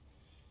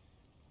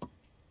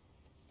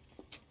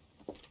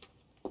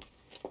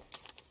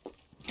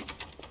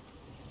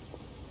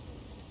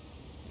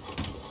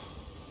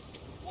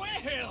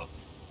 Well,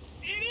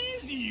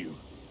 it is you.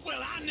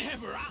 Well,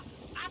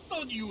 I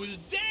thought you was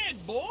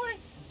dead, boy.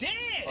 Dead.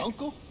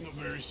 Uncle? The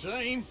very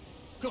same.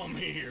 Come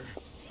here.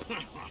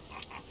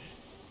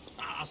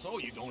 I saw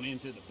you going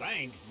into the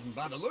bank, and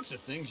by the looks of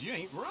things, you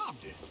ain't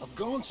robbed it. I've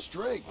gone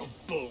straight. Oh,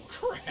 bull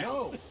crap.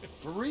 No,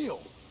 for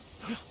real.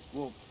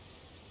 Well,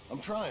 I'm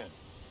trying.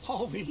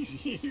 All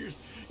these years,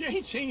 you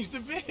ain't changed a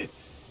bit.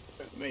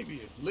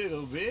 Maybe a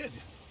little bit.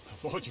 I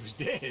thought you was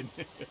dead.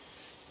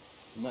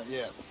 Not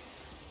yet.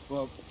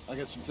 Well, I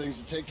got some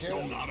things to take care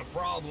of. No, not a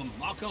problem.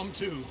 I'll come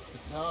too.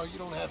 No, you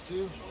don't have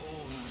to.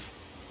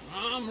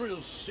 Oh, I'm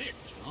real sick,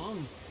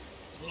 John.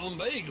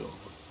 Lumbago.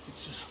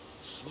 It's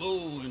a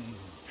slow and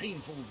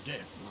painful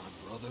death,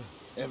 my brother.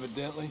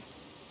 Evidently.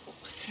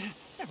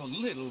 Have a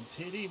little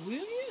pity, will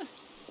you?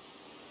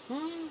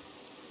 Huh?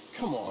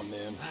 Come on,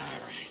 then. All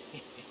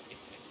right.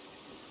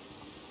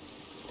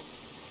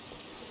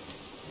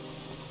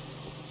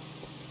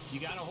 You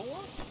got a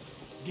horse?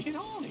 Get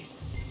on it.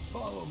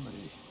 Follow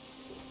me.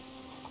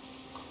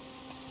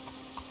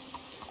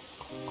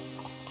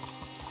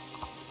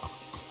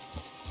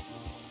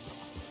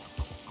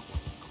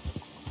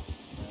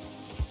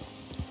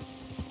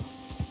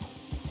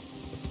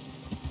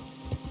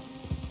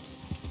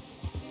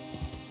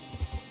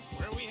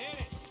 Where we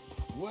headed?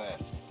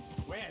 West.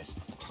 West?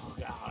 Oh,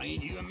 God,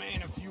 ain't you a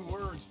man of few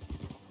words?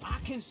 I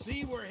can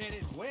see we're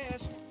headed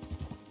west.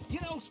 You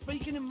know,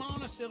 speaking in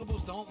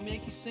monosyllables don't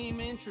make you seem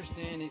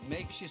interesting. It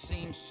makes you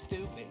seem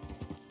stupid.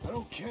 I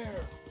don't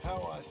care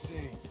how I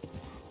sing.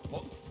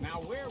 Well,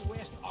 now where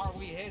west are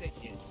we headed,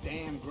 you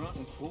damn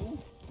grunting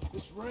fool?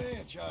 This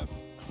ranch a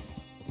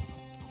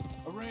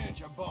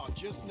ranch I bought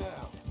just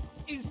now.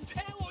 Is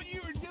that what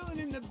you were doing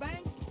in the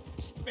bank?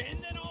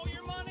 Spending all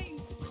your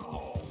money?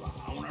 Oh,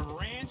 on a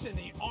ranch in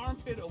the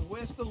armpit of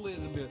West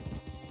Elizabeth.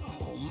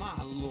 Oh,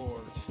 my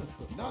lord.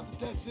 Not that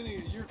that's any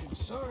of your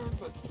concern,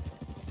 but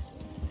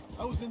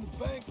I was in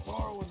the bank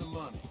borrowing the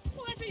money.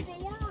 Well, that's even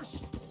worse.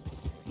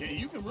 Yeah,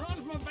 you can run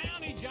from a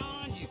bounty,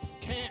 John. You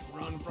can't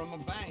run from a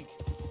bank.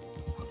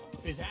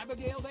 Is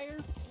Abigail there?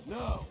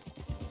 No.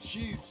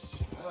 She's,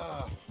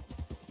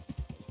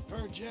 her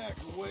and Jack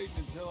are waiting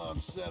until I'm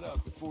set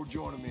up before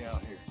joining me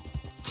out here.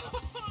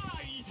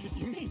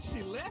 You mean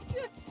she left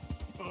you?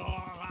 Oh,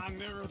 I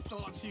never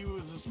thought she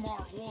was a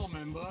smart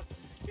woman, but,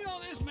 you know,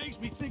 this makes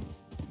me think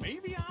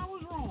maybe I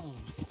was wrong.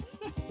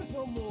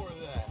 No more of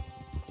that.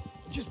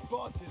 I just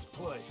bought this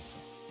place,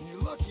 and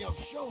you're lucky I'm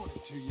showing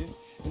it to you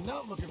and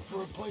not looking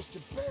for a place to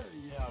bury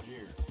you out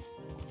here.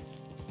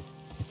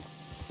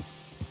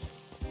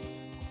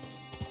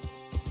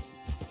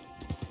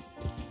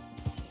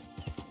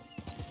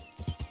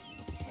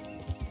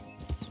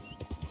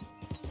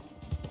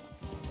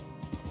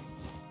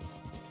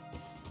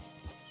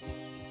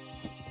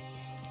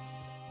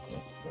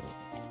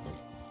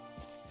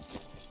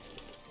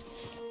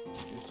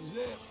 This is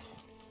it.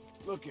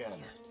 Look at her.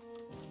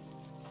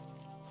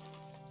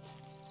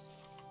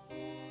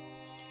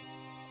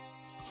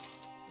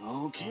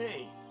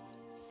 Okay.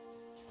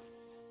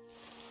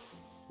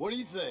 What do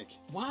you think?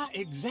 Why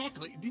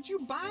exactly did you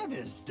buy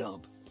this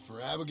dump?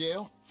 For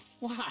Abigail?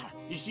 Why?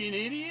 Is she an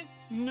idiot?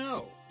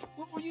 No.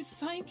 What were you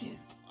thinking?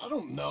 I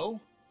don't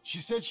know. She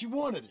said she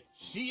wanted it.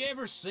 She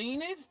ever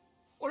seen it?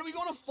 What are we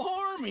gonna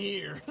farm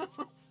here?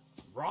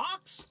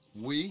 Rocks?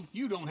 We?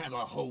 You don't have a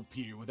hope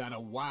here without a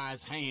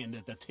wise hand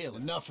at the tiller.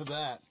 Enough of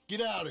that.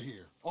 Get out of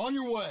here. On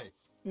your way.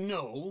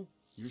 No,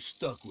 you're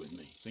stuck with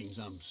me. Seems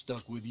I'm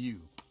stuck with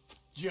you.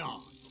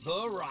 John,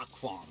 the rock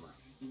farmer.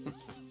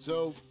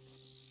 So,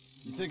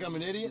 you think I'm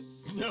an idiot?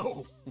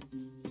 No.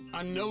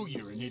 I know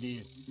you're an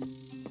idiot.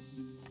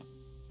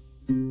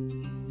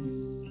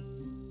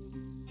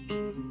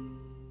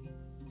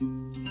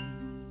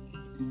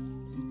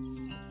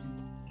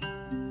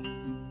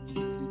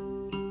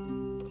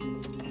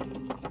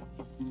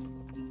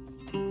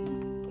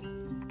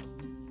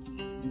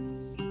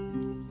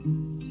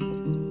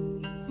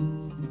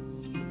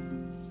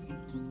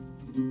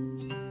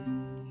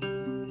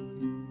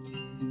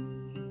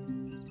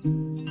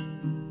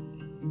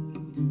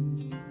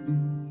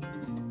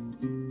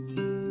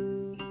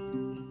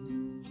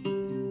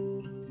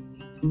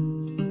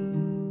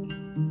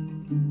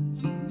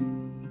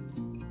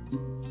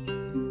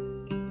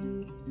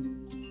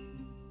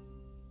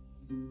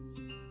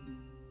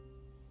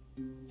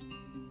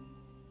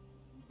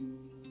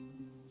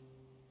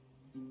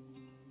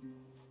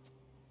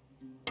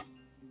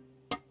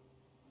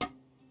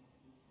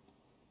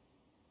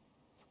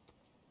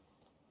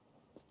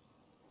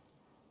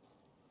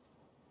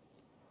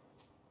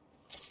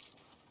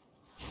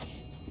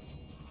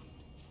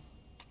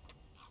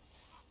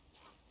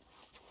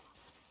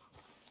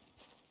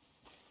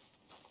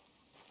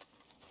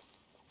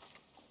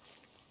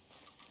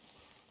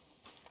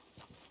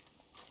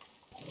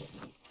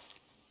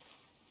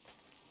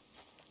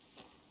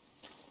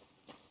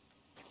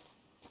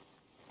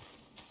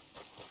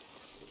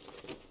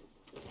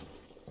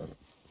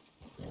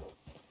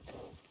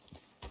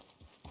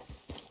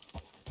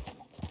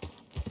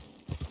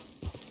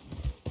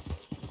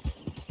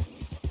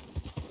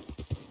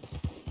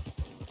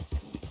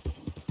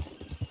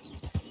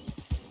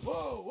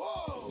 Whoa,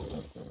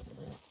 whoa!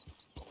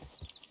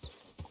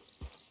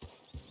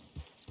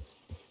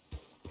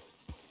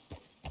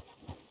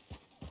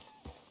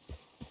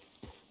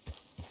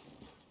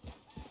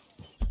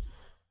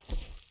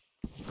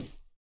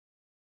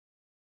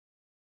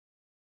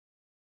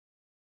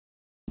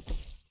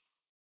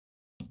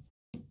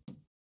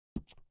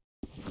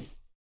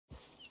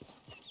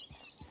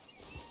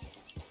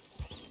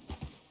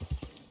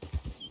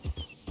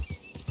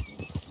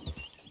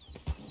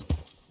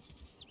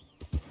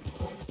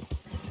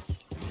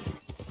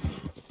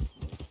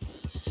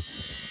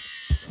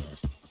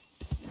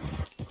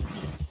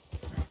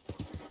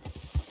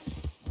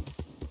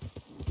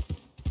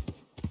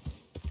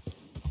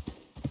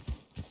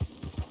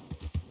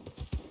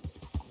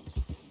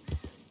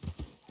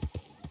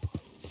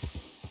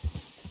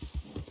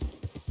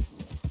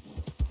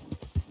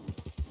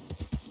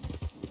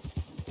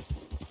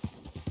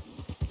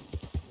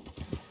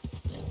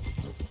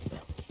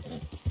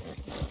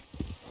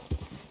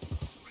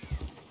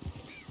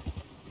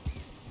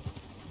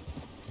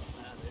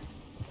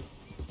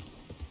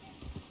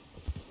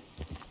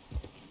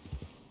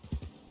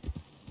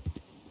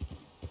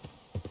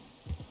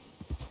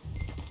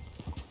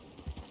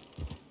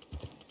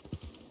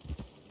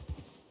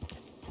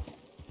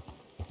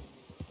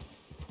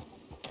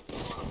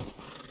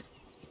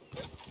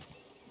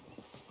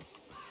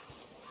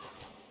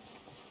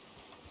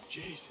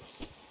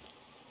 Jesus.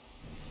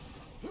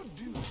 Who'd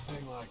do a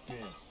thing like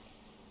this?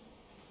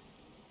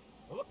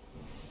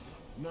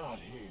 Not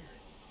here.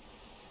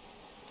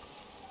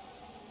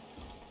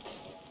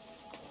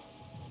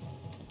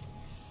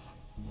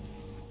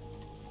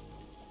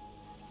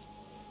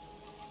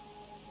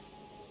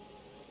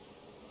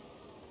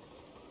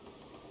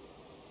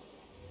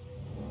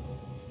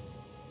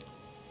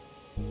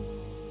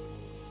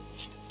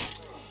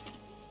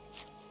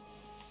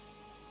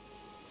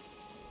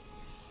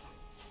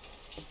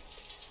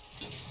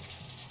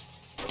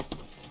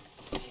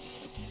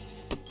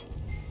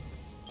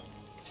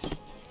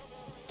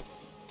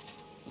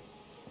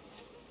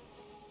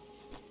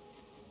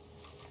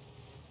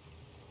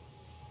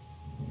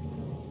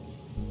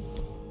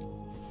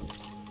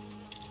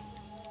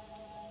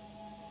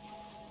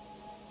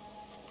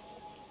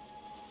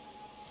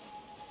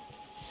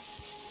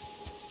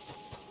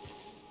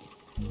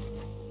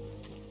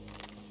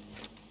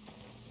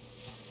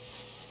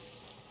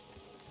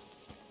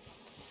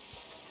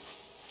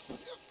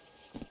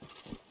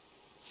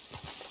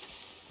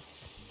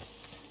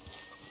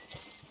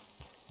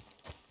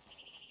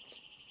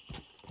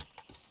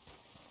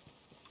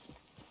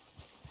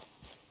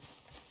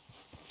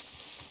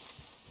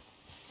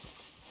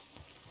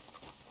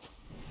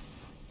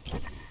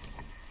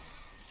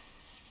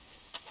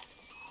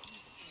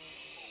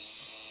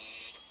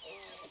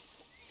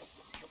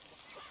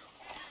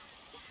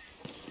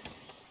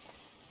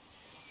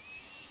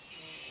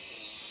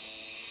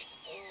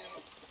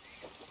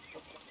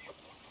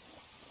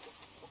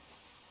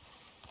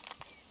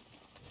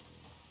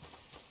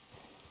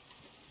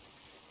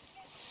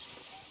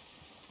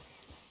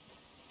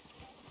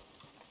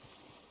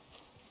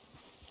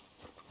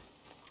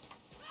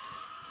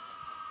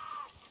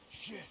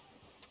 Shit.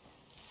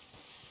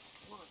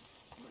 What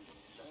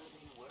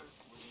bloody work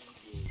we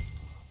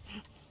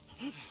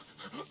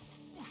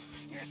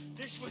did.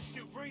 This one's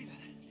still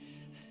breathing.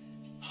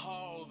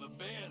 All the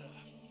better.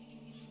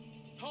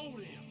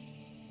 Hold him.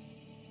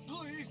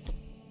 Please.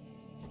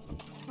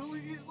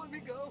 Please let me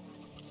go.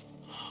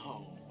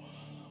 Oh,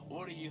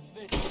 what do you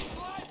think?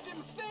 Slice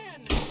him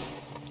thin!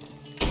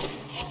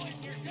 Oh,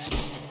 and you're dead!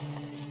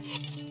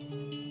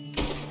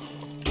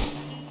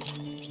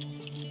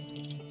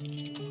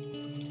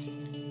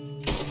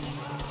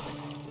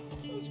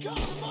 Who's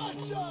coming to my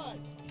side?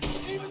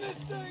 Even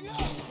this thing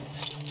up!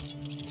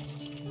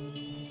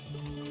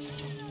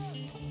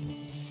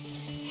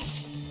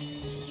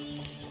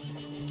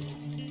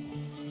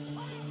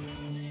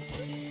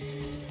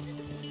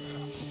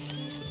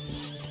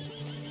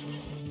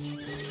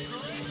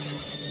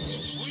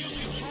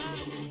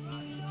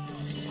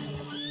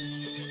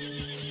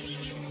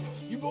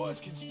 You boys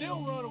can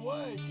still run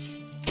away.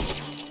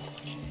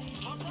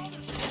 My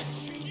brother's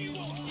shoot, you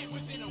won't get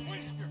within a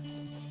whisker.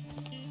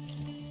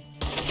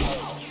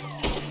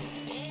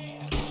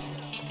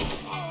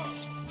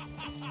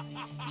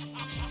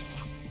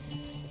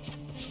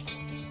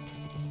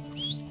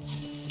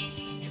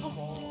 Come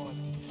on.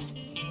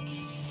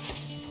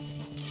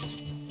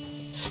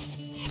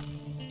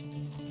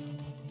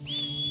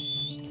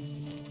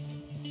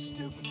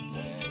 Stupid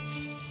bag.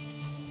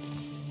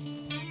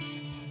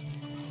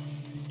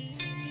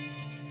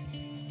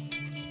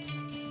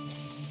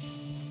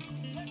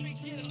 Let me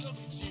get a look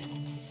at you.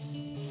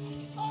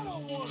 I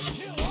don't want to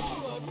kill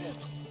all of you.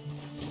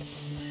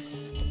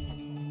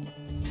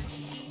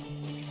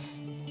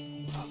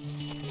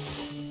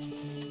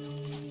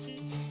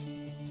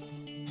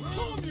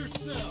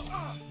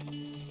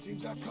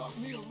 Seems I caught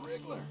me a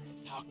wriggler.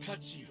 I'll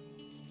cut you.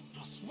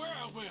 I swear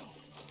I will.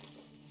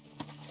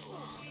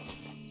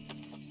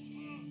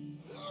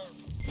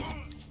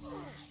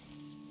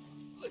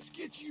 Let's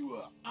get you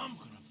up. I'm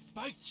gonna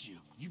bite you.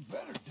 You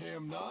better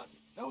damn not.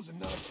 That was a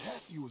nice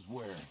hat you was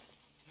wearing.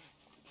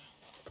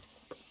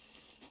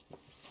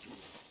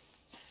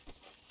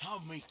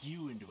 I'll make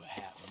you into a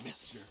hat,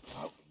 mister.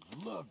 I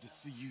would love to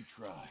see you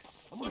try.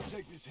 I'm gonna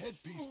take this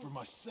headpiece for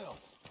myself.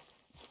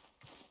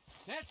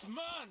 That's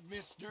mine,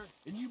 mister.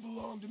 And you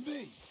belong to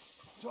me.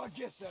 So I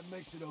guess that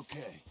makes it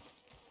okay.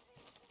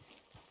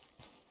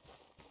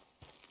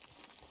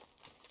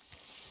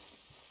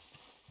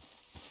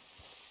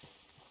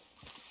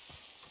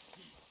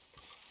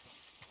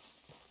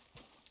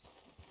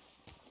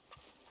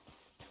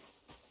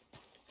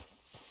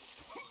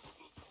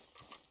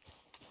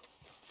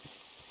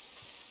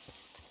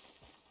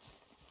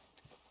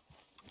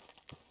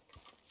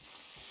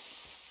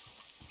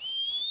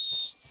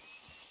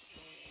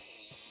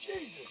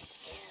 Jesus!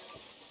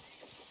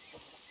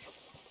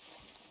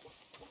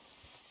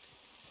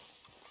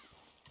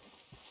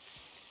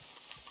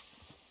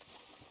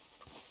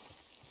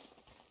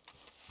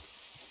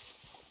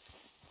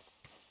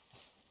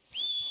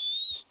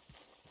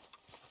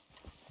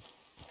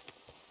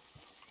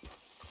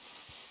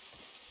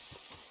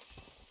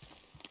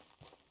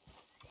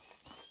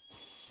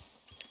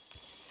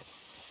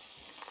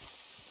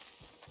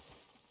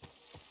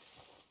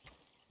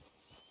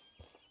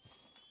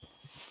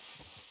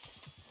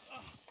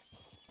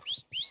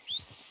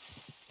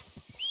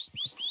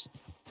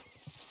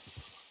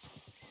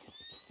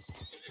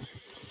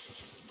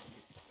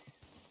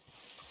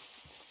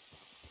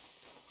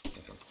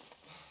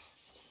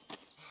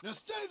 Now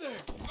stay there!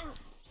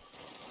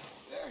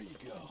 There you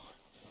go.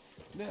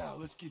 Now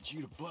let's get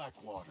you to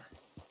Blackwater.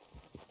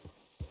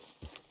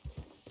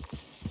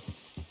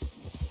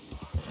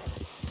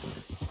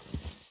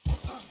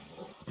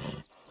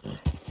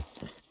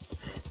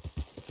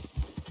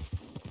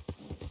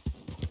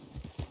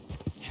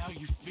 How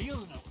you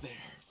feeling up there?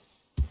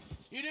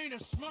 It ain't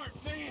a smart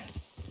man.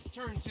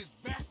 Turns his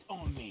back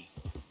on me.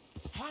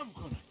 I'm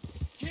gonna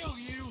kill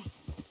you.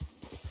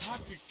 I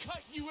could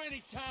cut you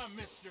anytime,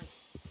 mister.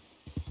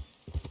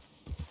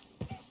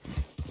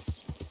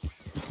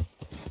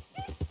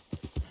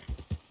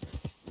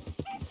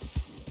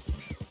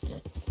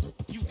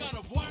 You got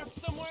a wife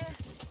somewhere?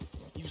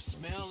 You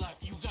smell like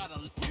you got a...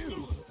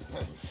 You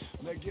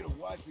may get a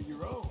wife of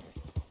your own.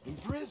 In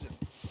prison.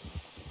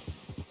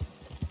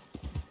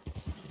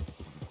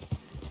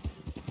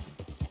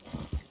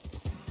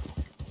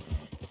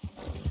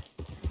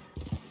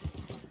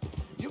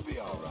 You'll be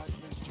all right,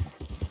 mister.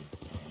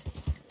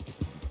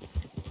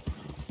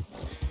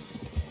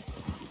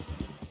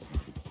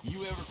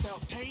 You ever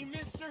felt pain,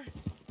 mister?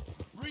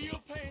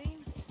 Real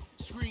pain?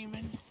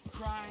 Screaming,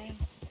 crying,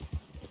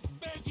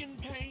 begging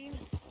pain?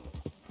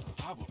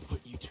 I will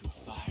put you to a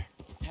fire.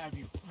 Have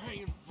you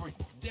praying for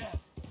death.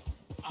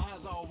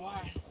 Eyes all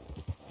wide,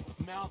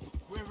 mouth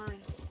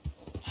quivering.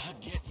 I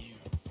get you.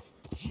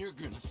 You're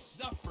gonna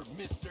suffer,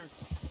 mister.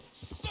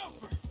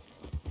 Suffer!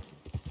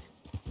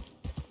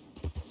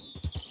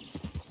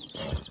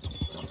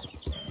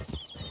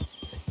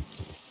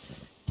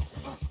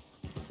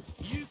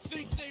 You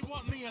think they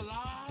want me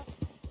alive?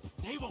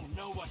 They won't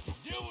know what to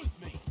do with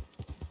me.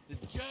 The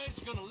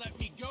judge gonna let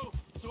me go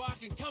so I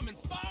can come and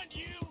find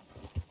you?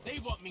 They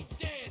want me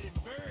dead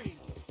and buried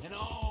and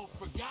all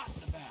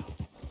forgotten about.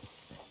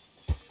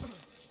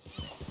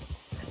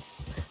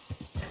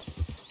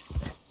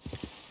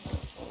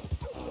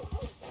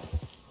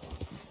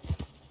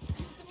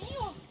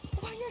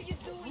 Why are you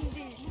doing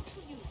this?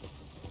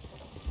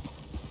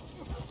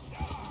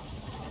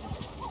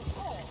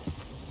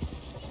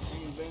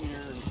 Ain't been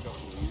here in a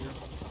couple of years.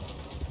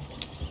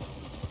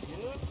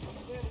 Yep, you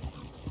said it.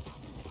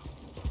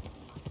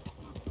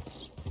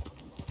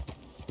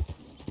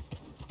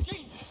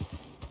 Jesus!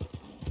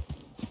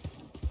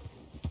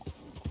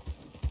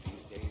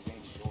 These days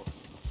ain't short.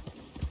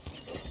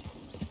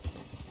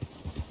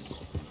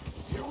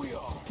 Here we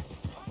are.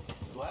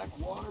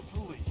 Blackwater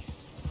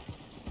Police.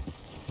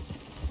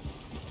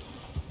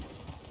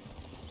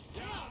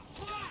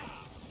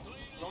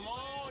 Come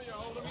on, you're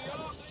holding me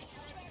up.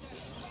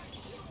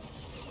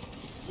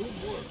 Good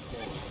work,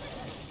 boy.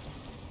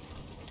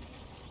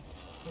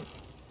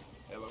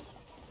 Hello.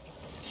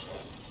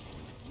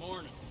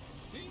 Morning.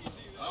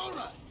 All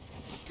right,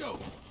 let's go.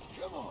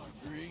 Come on,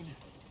 Green.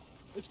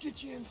 Let's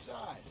get you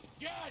inside.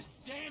 God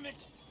damn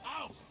it!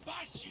 I'll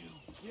bite you!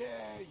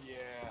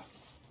 Yeah.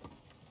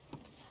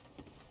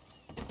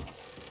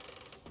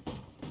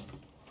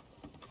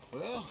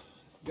 Well,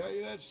 got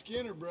you that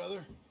Skinner,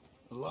 brother.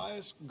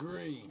 Elias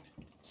Green.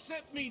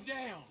 Set me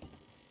down!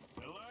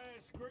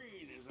 Elias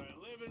Green as I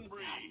live and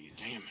breathe. God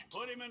damn it.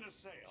 Put him in a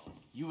cell.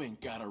 You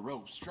ain't got a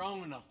rope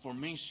strong enough for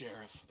me,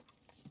 Sheriff.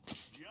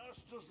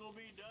 Justice will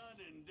be done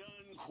and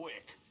done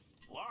quick.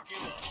 Lock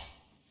him up.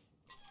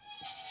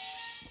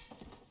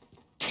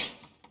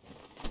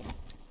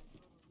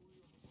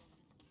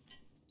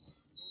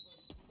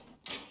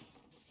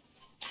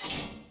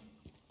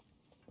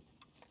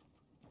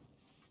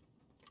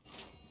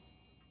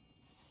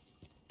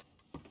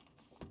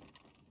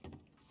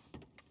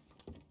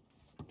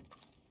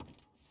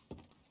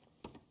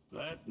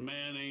 That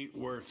man ain't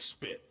worth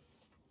spit.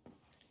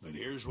 But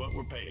here's what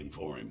we're paying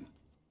for him.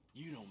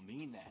 You don't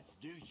mean that,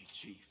 do you,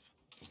 Chief?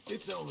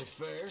 It's only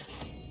fair.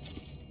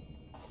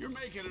 You're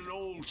making an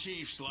old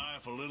chief's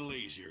life a little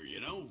easier, you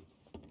know?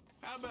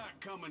 How about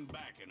coming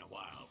back in a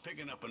while,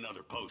 picking up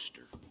another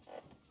poster?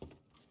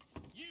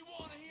 You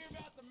want to hear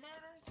about the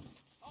murders?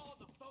 All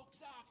the folks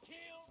I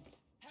killed?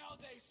 How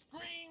they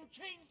scream,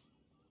 Chief?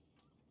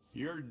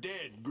 You're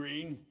dead,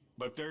 Green,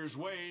 but there's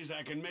ways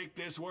I can make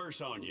this worse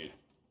on you.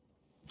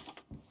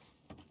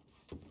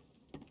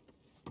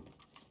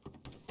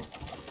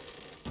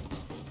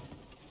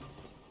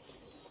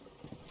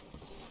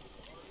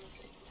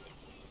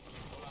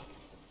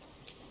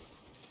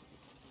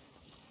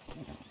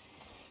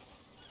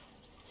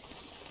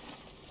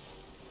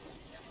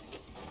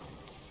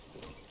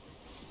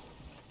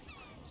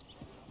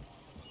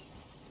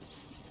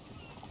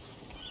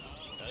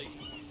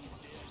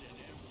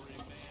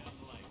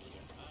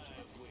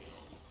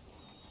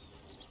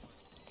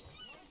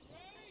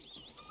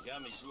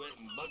 Got me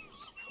sweating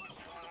buckets.